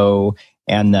camo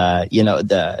and,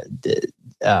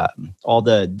 all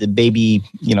the baby,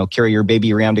 carry your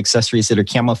baby around accessories that are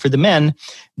camo for the men,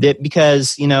 that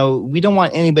because, we don't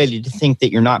want anybody to think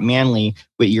that you're not manly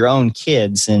with your own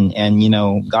kids and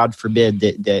God forbid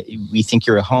that we think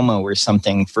you're a homo or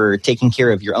something for taking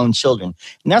care of your own children.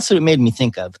 And that's what it made me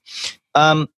think of.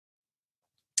 So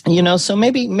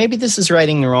maybe this is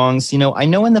righting the wrongs. I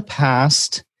know in the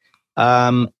past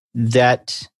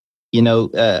that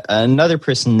another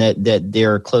person that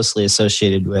they're closely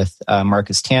associated with,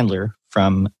 Marcus Tandler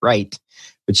from Write,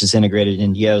 which is integrated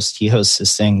into Yoast. He hosts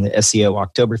this thing, the SEO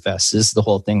Oktoberfest. This is the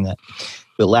whole thing that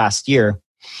last year.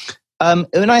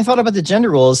 And I thought about the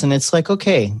gender roles, and it's like,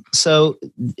 okay, so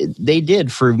they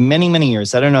did for many, many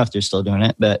years. I don't know if they're still doing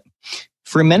it, but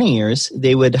for many years,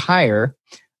 they would hire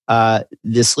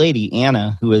this lady,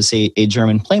 Anna, who was a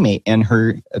German playmate, and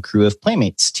a crew of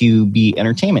playmates to be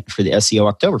entertainment for the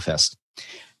SEO Oktoberfest.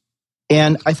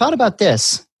 And I thought about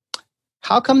this.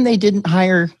 How come they didn't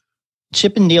hire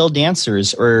Chippendale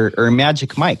dancers or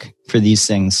Magic Mike for these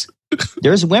things?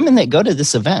 There's women that go to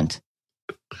this event.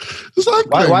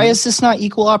 Exactly. Why is this not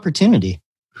equal opportunity?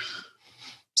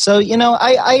 So,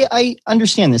 I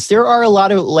understand this. There are a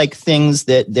lot of things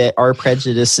that are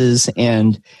prejudices,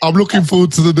 and I'm looking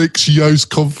forward to the next Yoast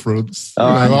conference.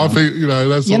 I think,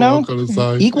 that's all I've got to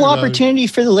say. Equal opportunity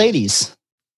for the ladies.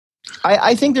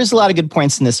 I think there's a lot of good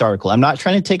points in this article. I'm not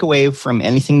trying to take away from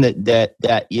anything that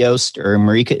Yoast or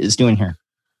Marika is doing here.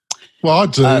 Well, I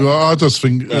do. I just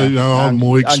think I'm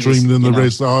more extreme than the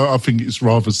rest. I think it's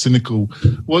rather cynical.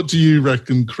 What do you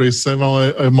reckon, Chris? Am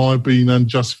I being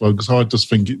unjustified? Because I just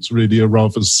think it's really a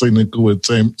rather cynical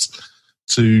attempt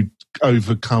to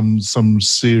overcome some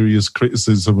serious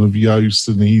criticism of Yoast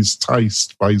and his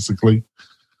taste, basically.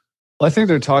 Well, I think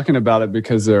they're talking about it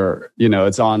because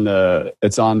it's on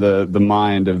the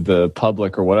mind of the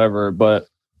public or whatever. But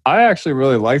I actually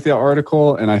really like the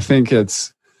article, and I think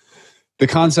it's the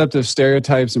concept of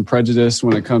stereotypes and prejudice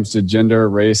when it comes to gender,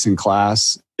 race, and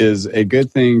class is a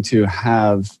good thing to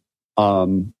have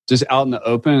just out in the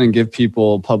open and give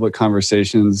people public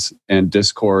conversations and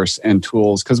discourse and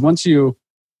tools. Because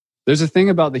there's a thing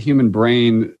about the human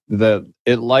brain that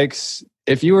it likes,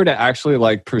 if you were to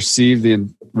actually perceive the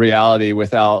reality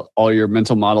without all your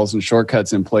mental models and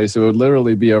shortcuts in place, it would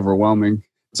literally be overwhelming.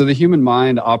 So the human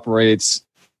mind operates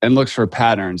and looks for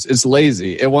patterns. It's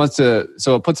lazy.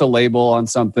 So it puts a label on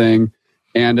something,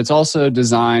 and it's also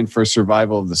designed for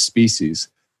survival of the species.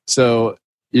 So,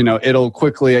 it'll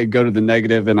quickly go to the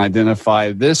negative and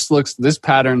identify this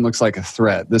pattern looks like a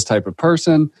threat. This type of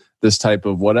person, this type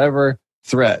of whatever,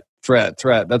 threat.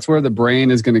 That's where the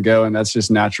brain is going to go, and that's just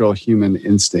natural human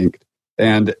instinct.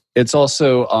 And it's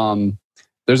also,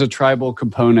 there's a tribal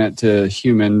component to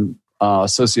human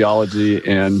sociology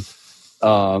and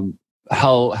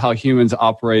how humans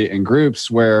operate in groups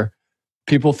where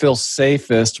people feel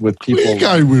safest with people. Where you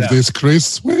go with this,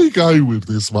 Chris? Where you go with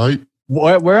this, mate?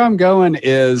 Where I'm going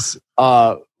is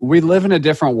we live in a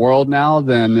different world now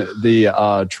than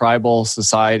the tribal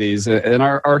societies, and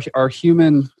our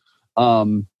human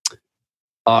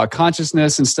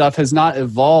consciousness and stuff has not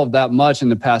evolved that much in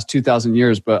the past 2,000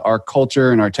 years, but our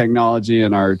culture and our technology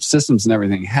and our systems and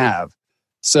everything have.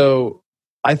 So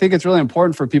I think it's really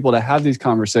important for people to have these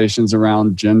conversations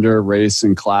around gender, race,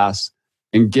 and class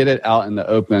and get it out in the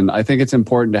open. I think it's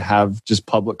important to have just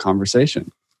public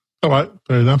conversation. All right,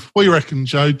 fair enough. What do you reckon,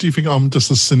 Joe? Do you think I'm just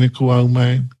a cynical old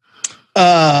man?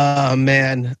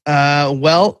 Man.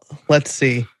 Well, let's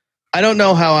see. I don't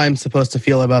know how I'm supposed to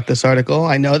feel about this article.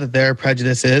 I know that there are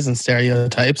prejudices and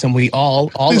stereotypes, and we all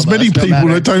there's many people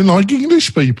that don't like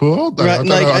English people, aren't there? Right,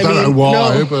 I don't know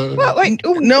why, but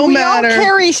we all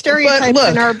carry stereotypes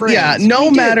in our brains. Yeah, no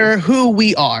matter who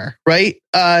we are, right?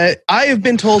 I have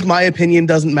been told my opinion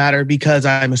doesn't matter because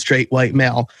I'm a straight white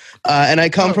male, and I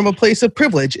come from a place of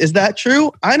privilege. Is that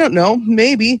true? I don't know.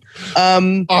 Maybe.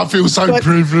 I feel so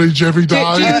privileged every day.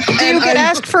 Do you get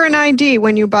asked for an ID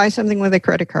when you buy something with a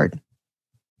credit card?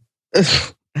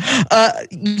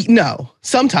 No.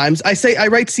 Sometimes I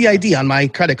write CID on my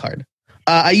credit card.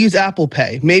 I use Apple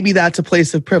Pay. Maybe that's a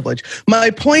place of privilege.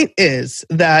 My point is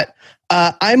that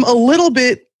I'm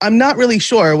not really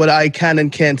sure what I can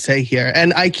and can't say here.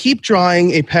 And I keep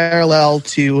drawing a parallel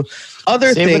to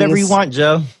other Say things. whatever you want,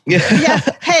 Joe. Yeah.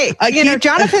 Hey,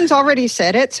 Jonathan's already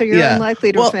said it, so you're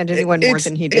unlikely to offend anyone more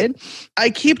than he did. I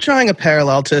keep drawing a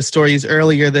parallel to stories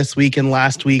earlier this week and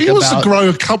last week. He wants to grow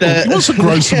a couple. He wants to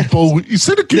grow some balls.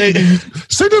 Instead of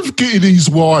getting his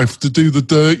wife to do the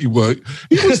dirty work,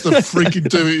 he wants to freaking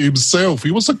do it himself.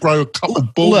 He wants to grow a couple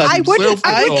of balls. I wouldn't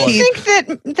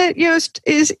think that Yost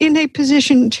is in a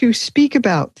position to speak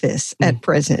about this at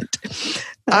present.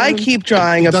 I keep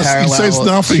drawing a parallel. He says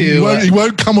nothing. He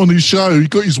won't come on his show. He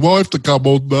got his wife to come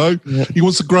on, though. Yeah. He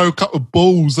wants to grow a couple of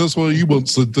balls. That's what he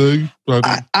wants to do.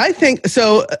 I think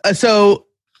so.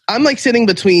 I'm like sitting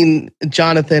between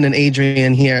Jonathan and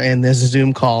Adrian here in this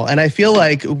Zoom call, and I feel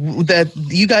like that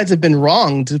you guys have been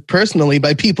wronged personally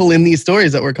by people in these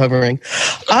stories that we're covering.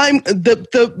 I'm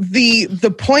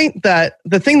the point that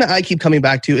the thing that I keep coming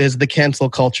back to is the cancel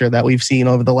culture that we've seen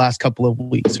over the last couple of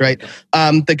weeks, right?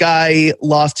 The guy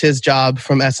lost his job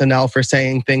from SNL for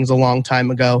saying things a long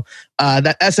time ago.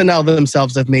 That SNL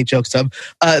themselves have made jokes of.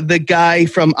 The guy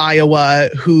from Iowa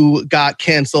who got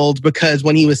canceled because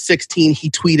when he was 16, he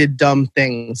tweeted dumb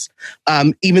things.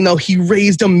 Even though he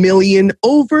raised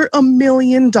over $1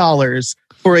 million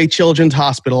for a children's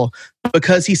hospital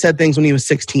because he said things when he was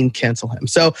 16, cancel him.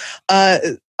 So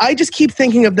I just keep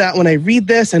thinking of that when I read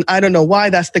this, and I don't know why.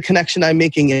 That's the connection I'm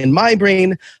making in my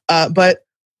brain. But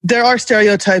there are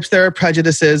stereotypes, there are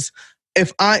prejudices.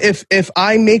 If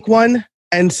I make one,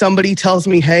 and somebody tells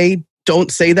me, hey,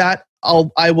 don't say that,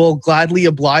 I will gladly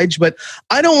oblige. But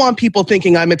I don't want people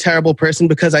thinking I'm a terrible person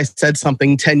because I said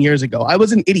something 10 years ago. I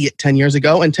was an idiot 10 years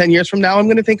ago, and 10 years from now, I'm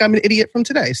going to think I'm an idiot from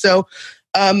today. So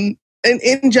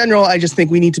in general, I just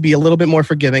think we need to be a little bit more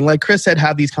forgiving. Like Chris said,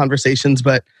 have these conversations,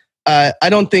 but it's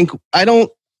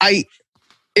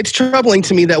troubling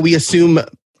to me that we assume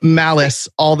malice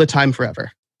all the time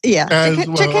forever. Yeah.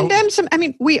 To condemn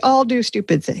we all do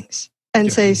stupid things. And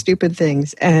say stupid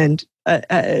things and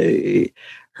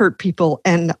hurt people.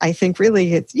 And I think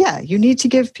really you need to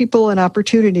give people an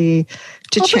opportunity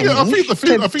to change,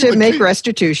 to make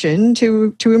restitution,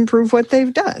 to improve what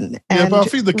they've done. And but I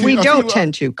think we don't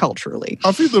tend to culturally.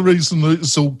 I think the reason that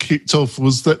it's all kicked off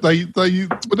was that they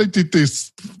when they did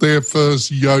their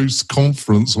first Yoast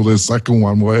conference or their second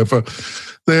one, whatever,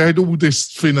 they had all this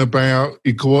thing about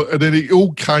equality, and then it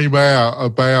all came out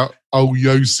about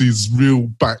Yost's real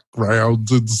background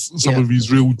and some of his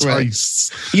real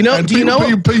tastes. Right.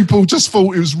 People just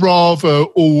thought it was rather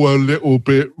all a little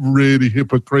bit really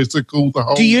hypocritical.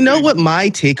 Do you know what my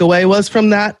takeaway was from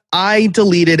that? I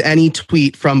deleted any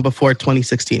tweet from before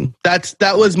 2016. That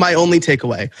was my only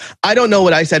takeaway. I don't know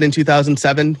what I said in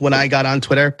 2007 when I got on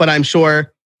Twitter, but I'm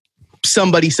sure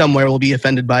somebody somewhere will be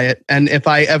offended by it. And if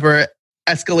I ever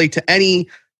escalate to any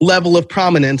level of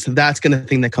prominence, that's going to be the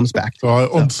thing that comes back. I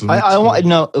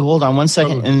want hold on one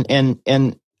second,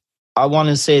 and I want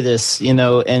to say this,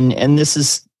 and this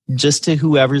is just to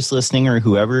whoever's listening or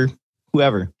whoever.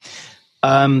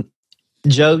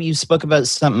 Joe, you spoke about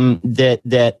something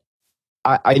that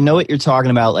I know what you're talking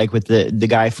about, like with the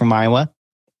guy from Iowa,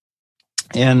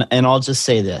 and I'll just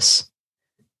say this,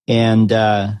 and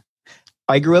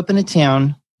I grew up in a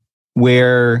town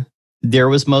where there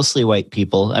was mostly white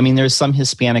people. I mean, there's some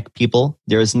Hispanic people.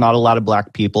 There's not a lot of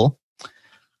black people.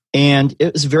 And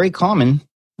it was very common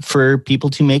for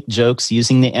people to make jokes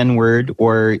using the N-word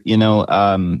or,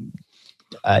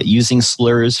 using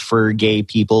slurs for gay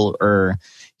people or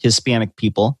Hispanic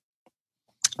people.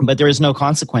 But there was no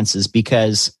consequences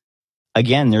because,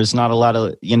 again, there's not a lot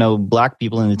of, black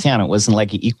people in the town. It wasn't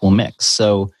like an equal mix.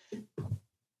 So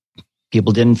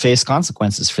people didn't face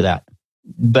consequences for that.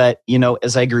 But,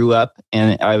 as I grew up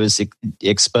and I was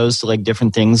exposed to like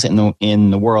different things in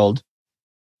the world,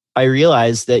 I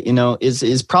realized that,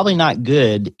 is probably not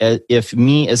good if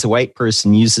me as a white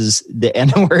person uses the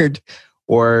N-word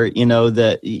or,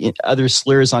 the other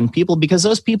slurs on people, because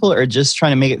those people are just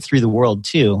trying to make it through the world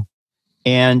too.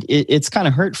 And it's kind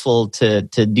of hurtful to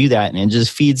do that. And it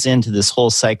just feeds into this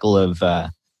whole cycle of,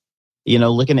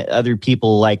 looking at other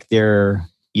people like they're,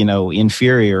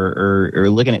 inferior or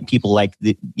looking at people like,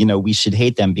 we should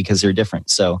hate them because they're different.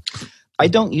 So I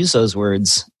don't use those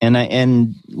words.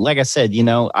 And like I said,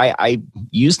 I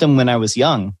used them when I was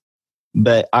young,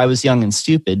 but I was young and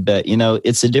stupid, but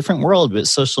it's a different world with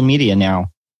social media now.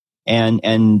 And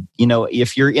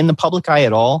if you're in the public eye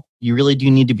at all, you really do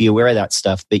need to be aware of that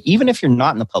stuff. But even if you're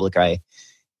not in the public eye,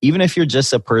 even if you're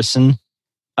just a person,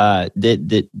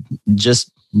 that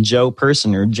just Joe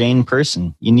person or Jane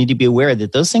person, you need to be aware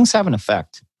that those things have an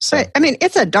effect. So, right. I mean,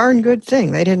 it's a darn good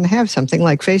thing they didn't have something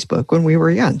like Facebook when we were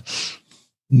young.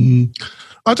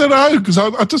 I don't know, because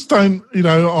I just don't,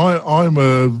 I'm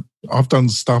a I've done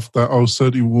stuff that I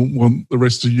certainly wouldn't want the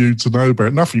rest of you to know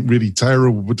about. Nothing really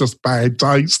terrible, but just bad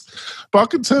taste. But I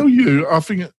can tell you, I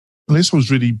think this was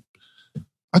really,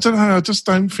 I don't know, I just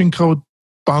don't think I would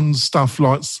bun stuff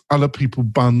like other people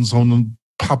buns on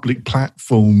public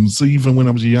platforms, even when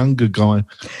I was a younger guy.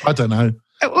 I don't know.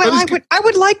 Well, I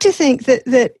would like to think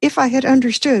that if I had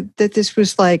understood that this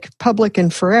was like public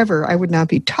and forever, I would not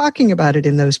be talking about it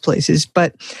in those places.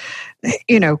 But,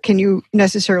 can you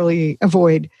necessarily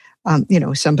avoid,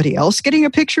 somebody else getting a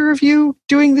picture of you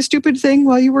doing the stupid thing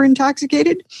while you were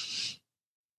intoxicated?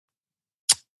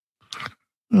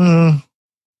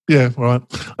 Yeah, right.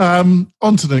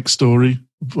 On to the next story.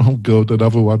 Oh, God,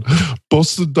 another one.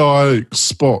 Boston Dynamics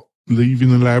spot leaving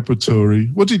the laboratory.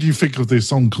 What did you think of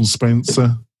this, Uncle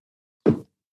Spencer?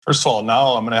 First of all,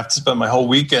 now I'm going to have to spend my whole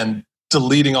weekend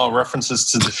deleting all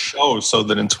references to the show so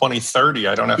that in 2030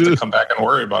 I don't have to come back and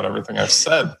worry about everything I've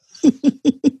said.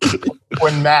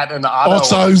 When Matt and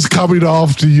Otto's coming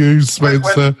after you,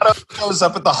 Spencer. When Otto shows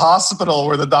up at the hospital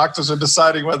where the doctors are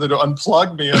deciding whether to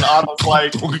unplug me, and Otto's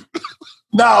like,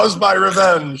 now's my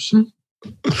revenge.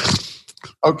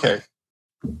 Okay.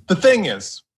 The thing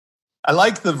is, I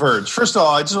like The Verge. First of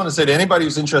all, I just want to say to anybody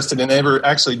who's interested in ever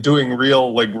actually doing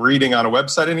real reading on a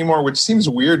website anymore, which seems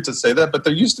weird to say that, but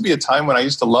there used to be a time when I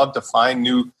used to love to find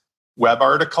new web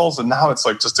articles, and now it's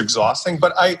just exhausting.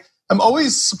 But I'm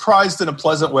always surprised in a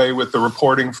pleasant way with the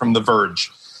reporting from The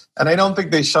Verge. And I don't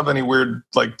think they shove any weird,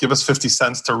 give us 50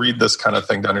 cents to read this kind of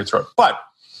thing down your throat. But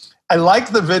I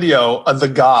like the video of the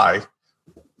guy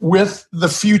with the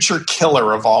future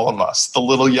killer of all of us, the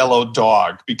little yellow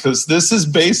dog, because this is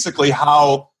basically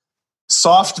how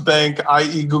SoftBank,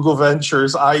 i.e. Google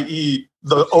Ventures, i.e.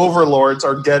 the overlords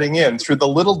are getting in through the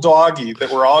little doggy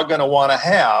that we're all going to want to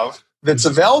have that's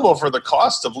available for the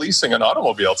cost of leasing an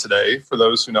automobile today for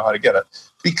those who know how to get it.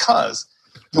 Because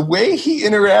the way he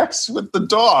interacts with the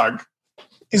dog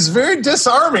is very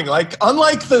disarming.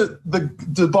 Unlike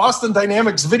the Boston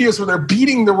Dynamics videos where they're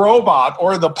beating the robot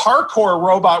or the parkour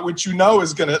robot, which is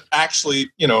going to actually,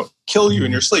 kill you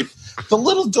in your sleep. The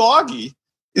little doggy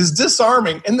is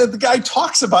disarming. And the guy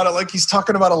talks about it like he's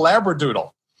talking about a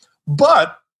Labradoodle.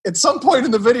 But at some point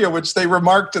in the video, which they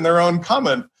remarked in their own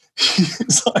comment,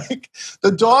 he's like,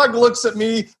 the dog looks at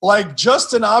me like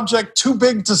just an object too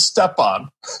big to step on,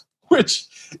 which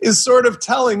is sort of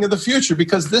telling of the future,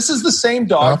 because this is the same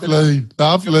dog.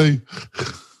 Lovely.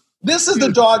 This is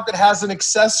the dog that has an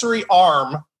accessory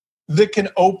arm that can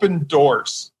open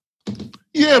doors.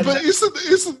 Yeah, and but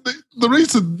isn't the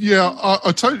reason? Yeah,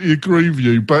 I totally agree with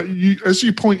you. But as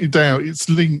you pointed out, it's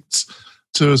linked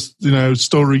to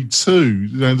story 2.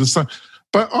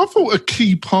 But I thought a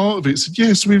key part of it said,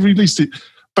 yes, we released it,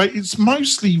 but it's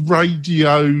mostly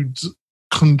radioed,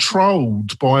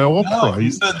 controlled by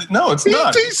operators. No, it's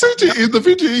not. He said it in the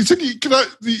video. He said you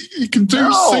can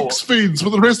do 6 fins,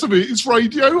 but the rest of it is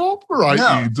radio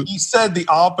operated. No, he said the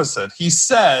opposite. He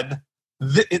said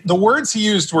the words he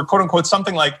used were quote unquote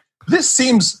something like, "This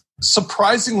seems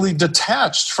surprisingly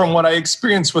detached from what I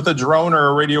experienced with a drone or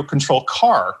a radio control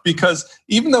car," because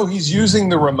even though he's using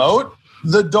the remote,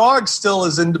 the dog still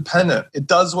is independent. It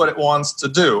does what it wants to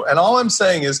do. And all I'm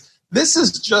saying is, this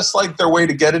is just like their way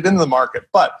to get it into the market.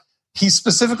 But he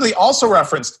specifically also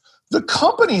referenced, the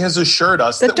company has assured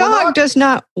us that the dog does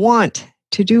not want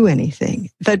to do anything.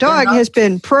 The dog has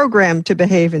been programmed to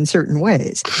behave in certain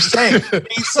ways. He said,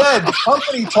 the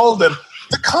company told him,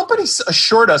 the company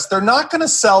assured us they're not going to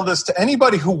sell this to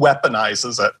anybody who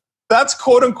weaponizes it. That's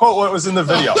quote unquote what was in the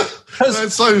video.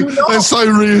 That's so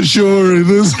reassuring.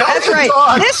 That's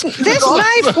right. This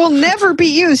knife will never be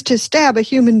used to stab a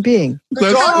human being.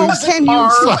 So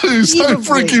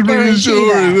freaking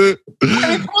reassuring.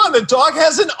 Hey, come on, the dog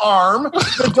has an arm.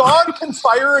 The dog can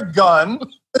fire a gun.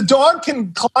 The dog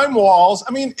can climb walls.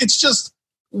 I mean, it's just,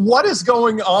 what is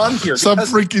going on here? Some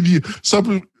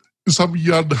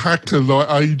young hacker like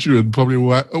Adrian probably.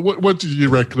 What did you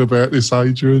reckon about this,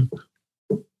 Adrian?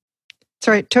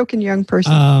 Sorry, token young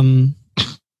person.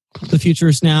 The future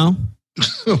is now.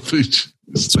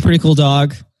 It's a pretty cool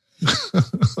dog.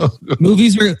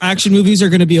 Action movies are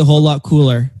going to be a whole lot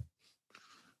cooler.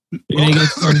 You're going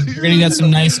to get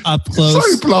some nice up close.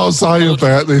 So blasé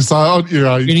about this, aren't you?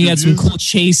 You're going to get some cool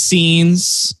chase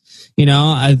scenes.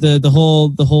 The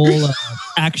whole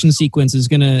action sequence is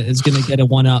gonna get a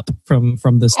 1-up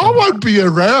from this. I won't be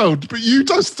around, but you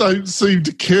just don't seem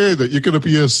to care that you're going to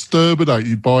be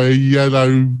exterminated by a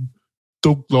yellow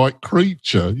dog-like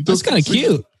creature. That's kind of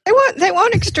cute. They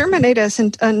won't exterminate us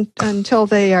until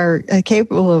they are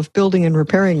capable of building and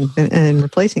repairing and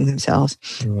replacing themselves.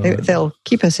 Right. They'll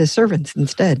keep us as servants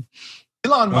instead.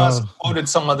 Elon Musk quoted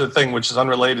some other thing which is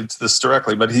unrelated to this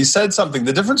directly, but he said something.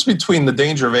 The difference between the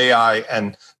danger of AI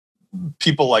and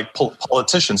people like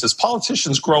politicians is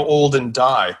politicians grow old and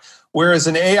die, whereas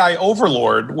an AI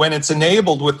overlord, when it's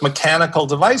enabled with mechanical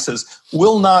devices,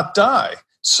 will not die.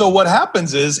 So what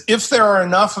happens is, if there are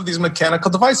enough of these mechanical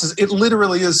devices, it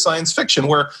literally is science fiction,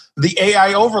 where the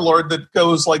AI overlord that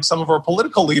goes like some of our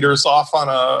political leaders off on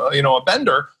a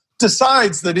bender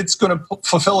decides that it's going to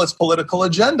fulfill its political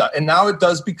agenda. And now it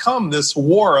does become this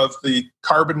war of the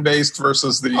carbon-based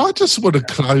versus the... I just want to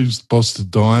close Boston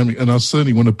Dynamic, and I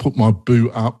certainly want to put my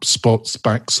boot up Spot's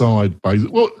backside.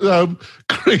 Well,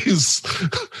 Chris,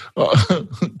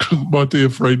 my dear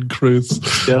friend Chris,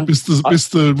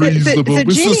 Mr. Reasonable. The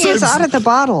genie is out of the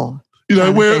bottle.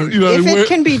 If it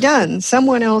can be done,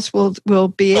 someone else will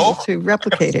be able to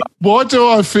replicate it. Why do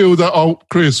I feel that,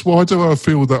 Chris? Why do I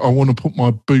feel that I want to put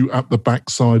my boot up the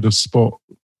backside of Spot,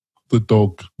 the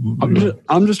dog?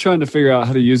 I'm just trying to figure out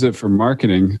how to use it for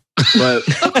marketing. But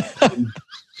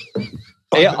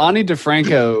Ani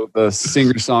DeFranco, the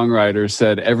singer-songwriter,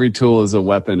 said every tool is a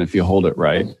weapon if you hold it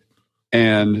right.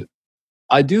 And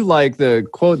I do like the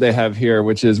quote they have here,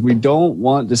 which is, we don't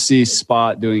want to see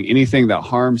Spot doing anything that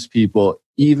harms people,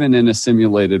 even in a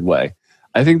simulated way.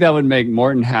 I think that would make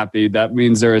Morton happy. That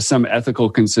means there is some ethical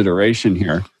consideration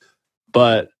here.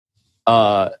 But,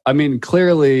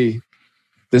 clearly,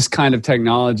 this kind of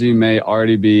technology may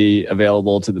already be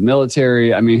available to the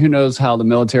military. I mean, who knows how the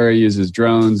military uses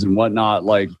drones and whatnot.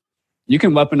 Like, you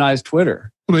can weaponize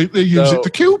Twitter. Well, they use it to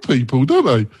kill people, don't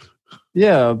they?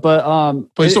 Yeah, but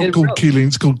it's not called killing;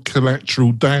 it's called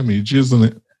collateral damage, isn't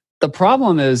it? The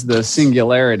problem is the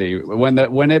singularity when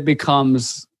it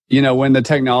becomes, when the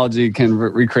technology can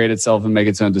recreate itself and make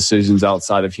its own decisions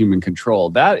outside of human control.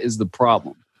 That is the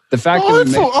problem. The fact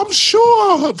I'm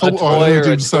sure a toy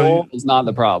or a tool is not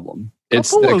the problem.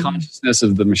 It's the consciousness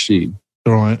of the machine.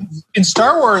 Right. In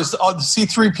Star Wars, the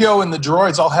C-3PO and the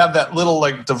droids all have that little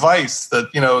device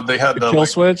that they had the kill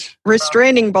switch,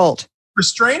 restraining bolt.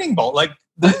 Like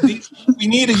we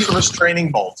need a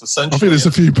restraining bolt. Essentially, I think there's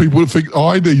a few people that think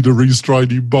I need a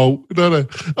restraining bolt. Don't they?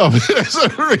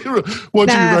 What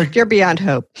do you reckon? You're beyond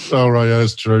hope. All right,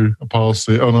 that's true. I pass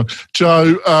it. Oh, no.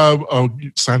 Joe,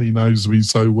 Sally knows me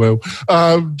so well.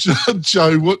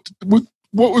 Joe,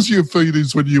 what was your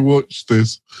feelings when you watched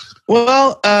this?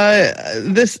 Well,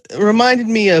 this reminded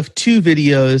me of two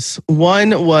videos.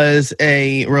 One was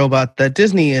a robot that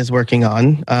Disney is working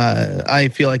on. I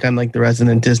feel like I'm like the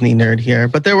resident Disney nerd here,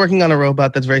 but they're working on a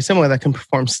robot that's very similar that can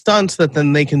perform stunts that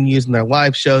then they can use in their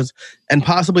live shows and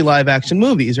possibly live action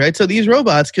movies, right? So these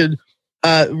robots could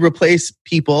replace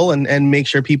people and make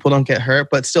sure people don't get hurt,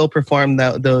 but still perform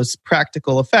those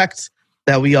practical effects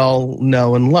that we all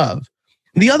know and love.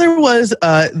 The other was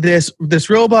this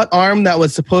robot arm that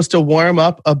was supposed to warm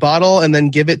up a bottle and then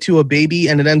give it to a baby,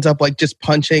 and it ends up like just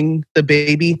punching the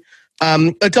baby.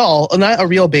 A doll, not a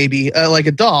real baby, like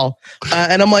a doll.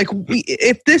 And I'm like,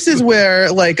 if this is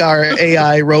where like our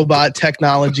AI robot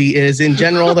technology is in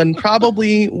general, then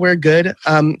probably we're good.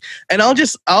 And I'll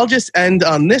just end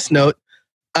on this note.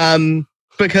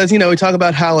 Because, we talk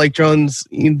about how like drones,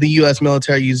 the U.S.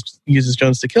 military uses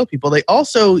drones to kill people. They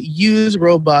also use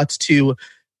robots to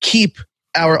keep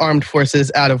our armed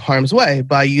forces out of harm's way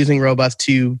by using robots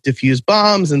to defuse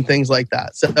bombs and things like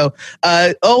that. So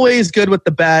always good with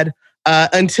the bad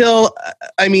until,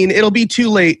 it'll be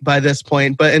too late by this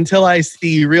point. But until I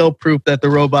see real proof that the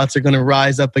robots are going to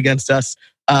rise up against us,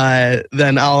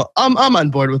 then I'm on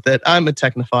board with it. I'm a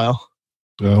technophile.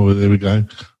 Oh, well, there we go.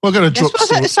 We're going to drop.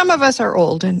 Some of us are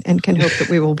old and can hope that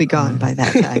we will be gone by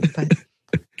that time. But.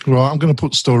 Right, I'm going to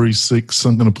put story 6.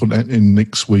 I'm going to put that in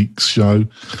next week's show.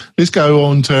 Let's go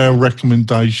on to our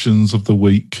recommendations of the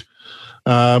week.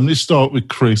 Let's start with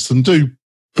Chris, and do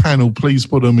panel, please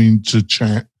put them into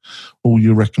chat, all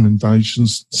your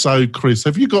recommendations. So, Chris,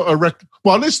 have you got a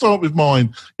Well, let's start with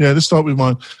mine. Yeah, let's start with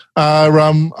mine.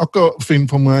 I've got a thing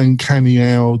from Uncanny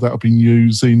Owl that I've been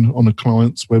using on a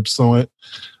client's website,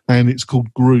 and it's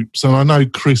called Groups. And I know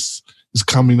Chris is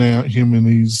coming out, him and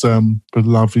his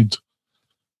beloved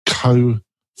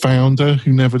co-founder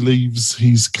who never leaves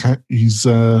his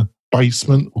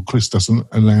basement, or Chris doesn't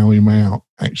allow him out,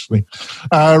 actually.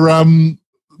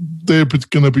 They're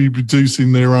going to be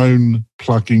producing their own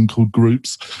plugin called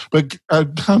Groups. But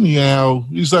Uncanny Owl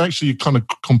is actually a kind of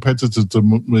competitor to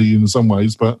me in some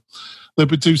ways, but they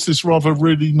produced this rather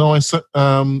really nice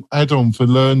add-on for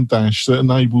LearnDash that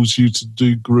enables you to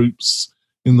do groups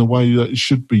in the way that it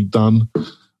should be done.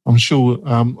 I'm sure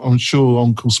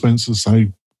Uncle Spencer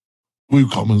say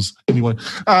WooCommerce anyway.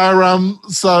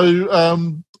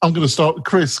 I'm going to start with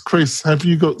Chris. Chris, have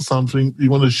you got something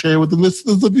you want to share with the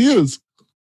listeners and viewers?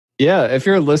 Yeah, if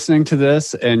you're listening to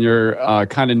this and you're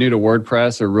kind of new to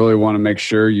WordPress or really want to make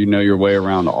sure you know your way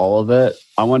around all of it,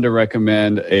 I wanted to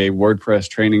recommend a WordPress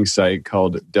training site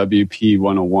called WP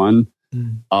 101.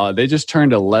 They just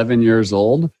turned 11 years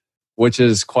old, which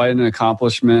is quite an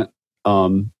accomplishment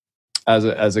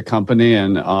as a company,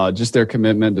 and just their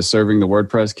commitment to serving the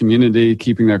WordPress community,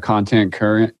 keeping their content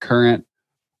current,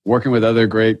 working with other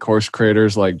great course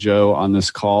creators like Joe on this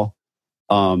call.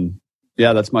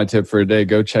 Yeah, that's my tip for today.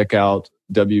 Go check out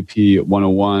WP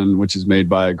 101, which is made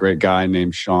by a great guy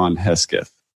named Sean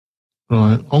Hesketh.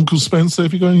 Right. Uncle Spencer,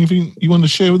 have you got anything you want to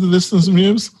share with the listeners and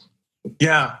viewers?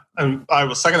 Yeah, I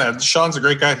will second that. Sean's a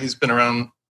great guy. He's been around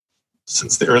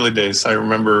since the early days. I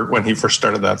remember when he first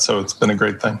started that, so it's been a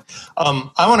great thing.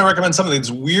 I want to recommend something that's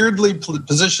weirdly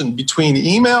positioned between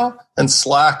email and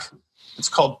Slack. It's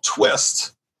called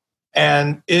Twist.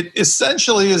 And it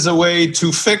essentially is a way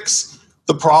to fix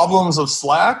the problems of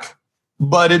Slack,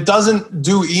 but it doesn't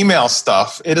do email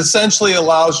stuff. It essentially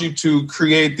allows you to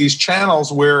create these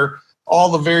channels where all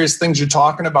the various things you're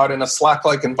talking about in a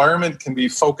Slack-like environment can be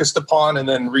focused upon and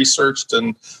then researched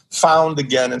and found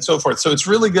again and so forth. So it's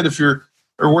really good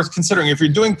or worth considering. If you're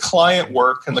doing client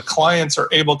work and the clients are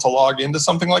able to log into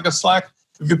something like a Slack,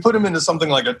 if you put them into something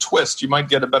like a Twist, you might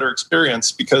get a better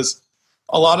experience, because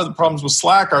a lot of the problems with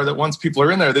Slack are that once people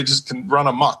are in there, they just can run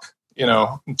amok,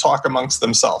 and talk amongst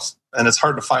themselves. And it's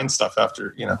hard to find stuff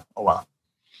after, a while.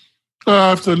 I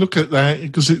have to look at that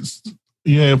because it's,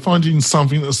 finding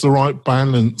something that's the right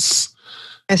balance.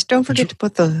 Yes, don't forget to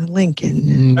put the link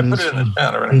in. I put it in the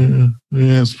chat already.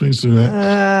 Yes, please do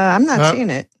that. I'm not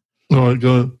seeing it. All right,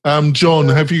 go on. John,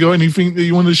 have you got anything that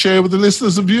you want to share with the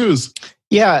listeners and viewers?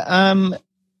 Yeah,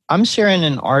 I'm sharing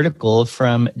an article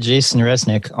from Jason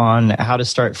Resnick on how to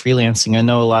start freelancing. I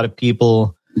know a lot of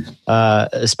people,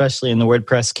 especially in the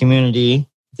WordPress community,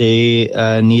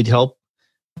 they need help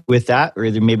with that, or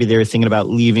maybe they're thinking about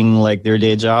leaving like their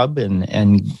day job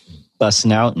and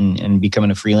busting out and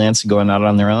becoming a freelancer, going out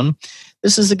on their own.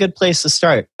 This is a good place to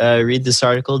start. Read this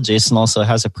article. Jason also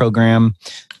has a program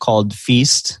called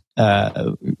Feast,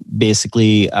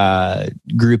 basically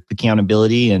group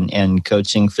accountability and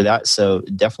coaching for that. So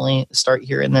definitely start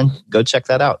here and then go check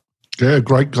that out. Yeah,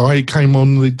 great guy. He came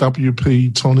on the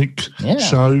WP Tonic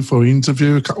show for an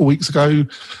interview a couple of weeks ago.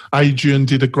 Adrian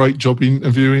did a great job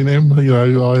interviewing him.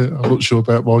 I'm not sure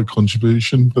about my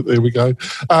contribution, but there we go.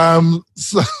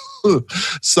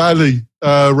 Sally,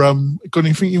 got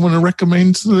anything you want to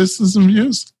recommend to the listeners and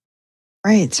viewers?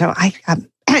 Right. So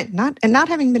not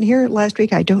having been here last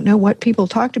week, I don't know what people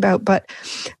talked about, but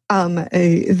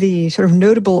the sort of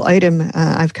notable item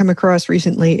I've come across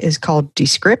recently is called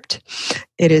Descript.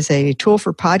 It is a tool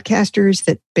for podcasters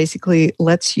that basically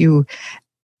lets you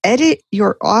edit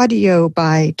your audio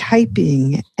by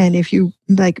typing, and if you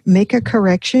make a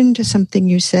correction to something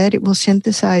you said, it will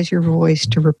synthesize your voice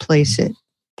to replace it.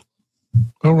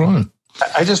 All right.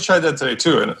 I just tried that today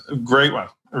too, and a great one.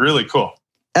 Really cool.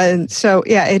 And so,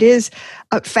 it is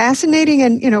fascinating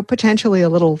and, potentially a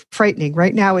little frightening.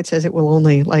 Right now, it says it will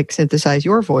only synthesize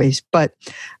your voice, but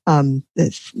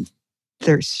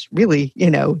there's really,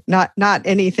 not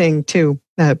anything to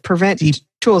prevent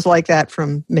tools like that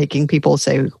from making people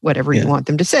say whatever you want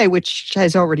them to say, which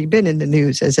has already been in the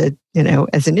news as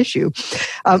an issue.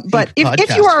 But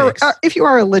if you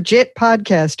are a legit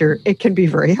podcaster, it can be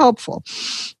very helpful.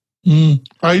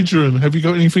 Adrian, have you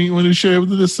got anything you want to share with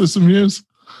the listeners and viewers?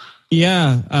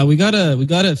 Yeah, we got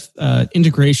a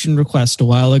integration request a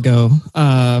while ago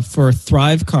for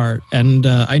Thrivecart, and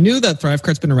I knew that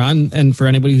Thrivecart's been around. And for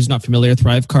anybody who's not familiar,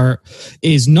 Thrivecart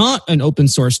is not an open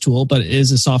source tool, but it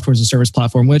is a software as a service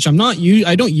platform, which I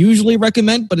don't usually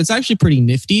recommend, but it's actually pretty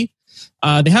nifty.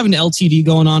 They have an LTD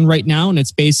going on right now, and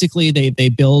it's basically they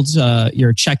build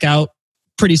your checkout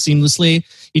pretty seamlessly.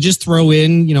 You just throw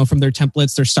in, from their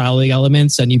templates, their styling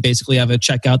elements, and you basically have a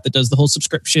checkout that does the whole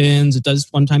subscriptions. It does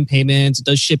one-time payments. It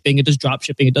does shipping. It does drop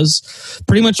shipping. It does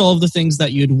pretty much all of the things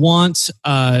that you'd want.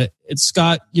 It's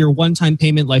got your one-time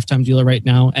payment lifetime dealer right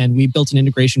now, and we built an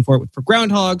integration for it for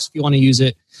Groundhogs. If you want to use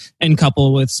it and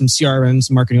couple with some CRM,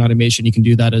 some marketing automation, you can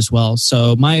do that as well.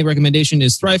 So my recommendation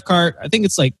is Thrivecart. I think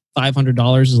it's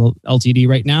 $500 is LTD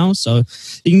right now. So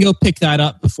you can go pick that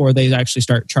up before they actually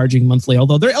start charging monthly.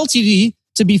 Although their LTD,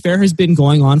 to be fair, has been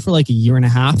going on for a year and a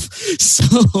half.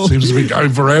 So seems to be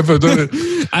going forever, doesn't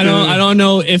it? I don't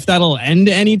know if that'll end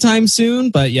anytime soon,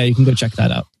 but yeah, you can go check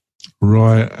that out.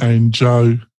 Right. And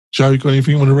Joe, got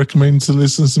anything you want to recommend to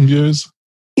listeners and viewers?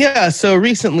 Yeah, so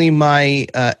recently my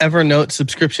Evernote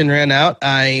subscription ran out.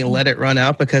 I let it run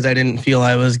out because I didn't feel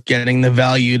I was getting the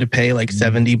value to pay like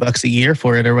 $70 a year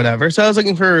for it or whatever. So I was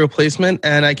looking for a replacement,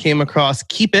 and I came across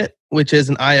Keep It, which is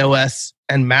an iOS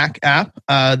and Mac app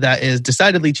that is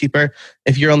decidedly cheaper.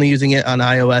 If you're only using it on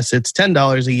iOS, it's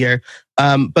 $10 a year.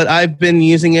 But I've been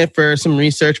using it for some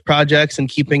research projects and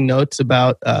keeping notes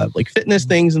about like fitness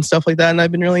things and stuff like that, and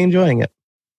I've been really enjoying it.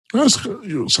 That's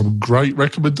some great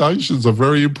recommendations. I'm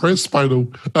very impressed,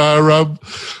 panel.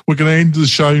 We're going to end the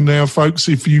show now, folks.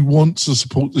 If you want to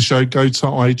support the show, go to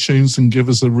iTunes and give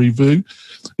us a review.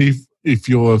 If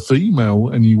you're a female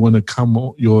and you want to come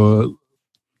on, you're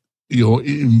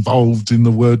involved in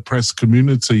the WordPress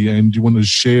community and you want to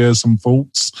share some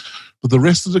thoughts with the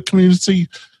rest of the community,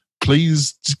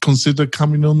 please consider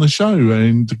coming on the show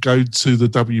and go to the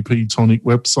WP Tonic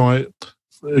website.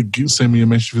 Send me a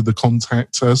message with the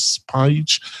contact us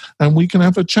page and we can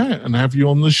have a chat and have you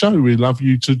on the show. We'd love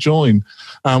you to join.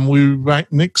 We'll be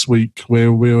back next week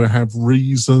where we'll have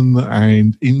reason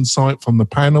and insight from the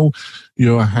panel.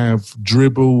 You'll have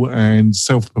dribble and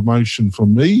self-promotion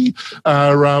from me.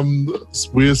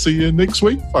 We'll see you next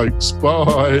week, folks.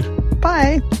 Bye.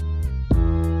 Bye.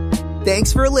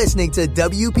 Thanks for listening to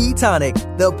WP Tonic,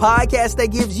 the podcast that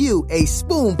gives you a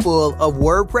spoonful of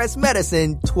WordPress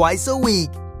medicine twice a week.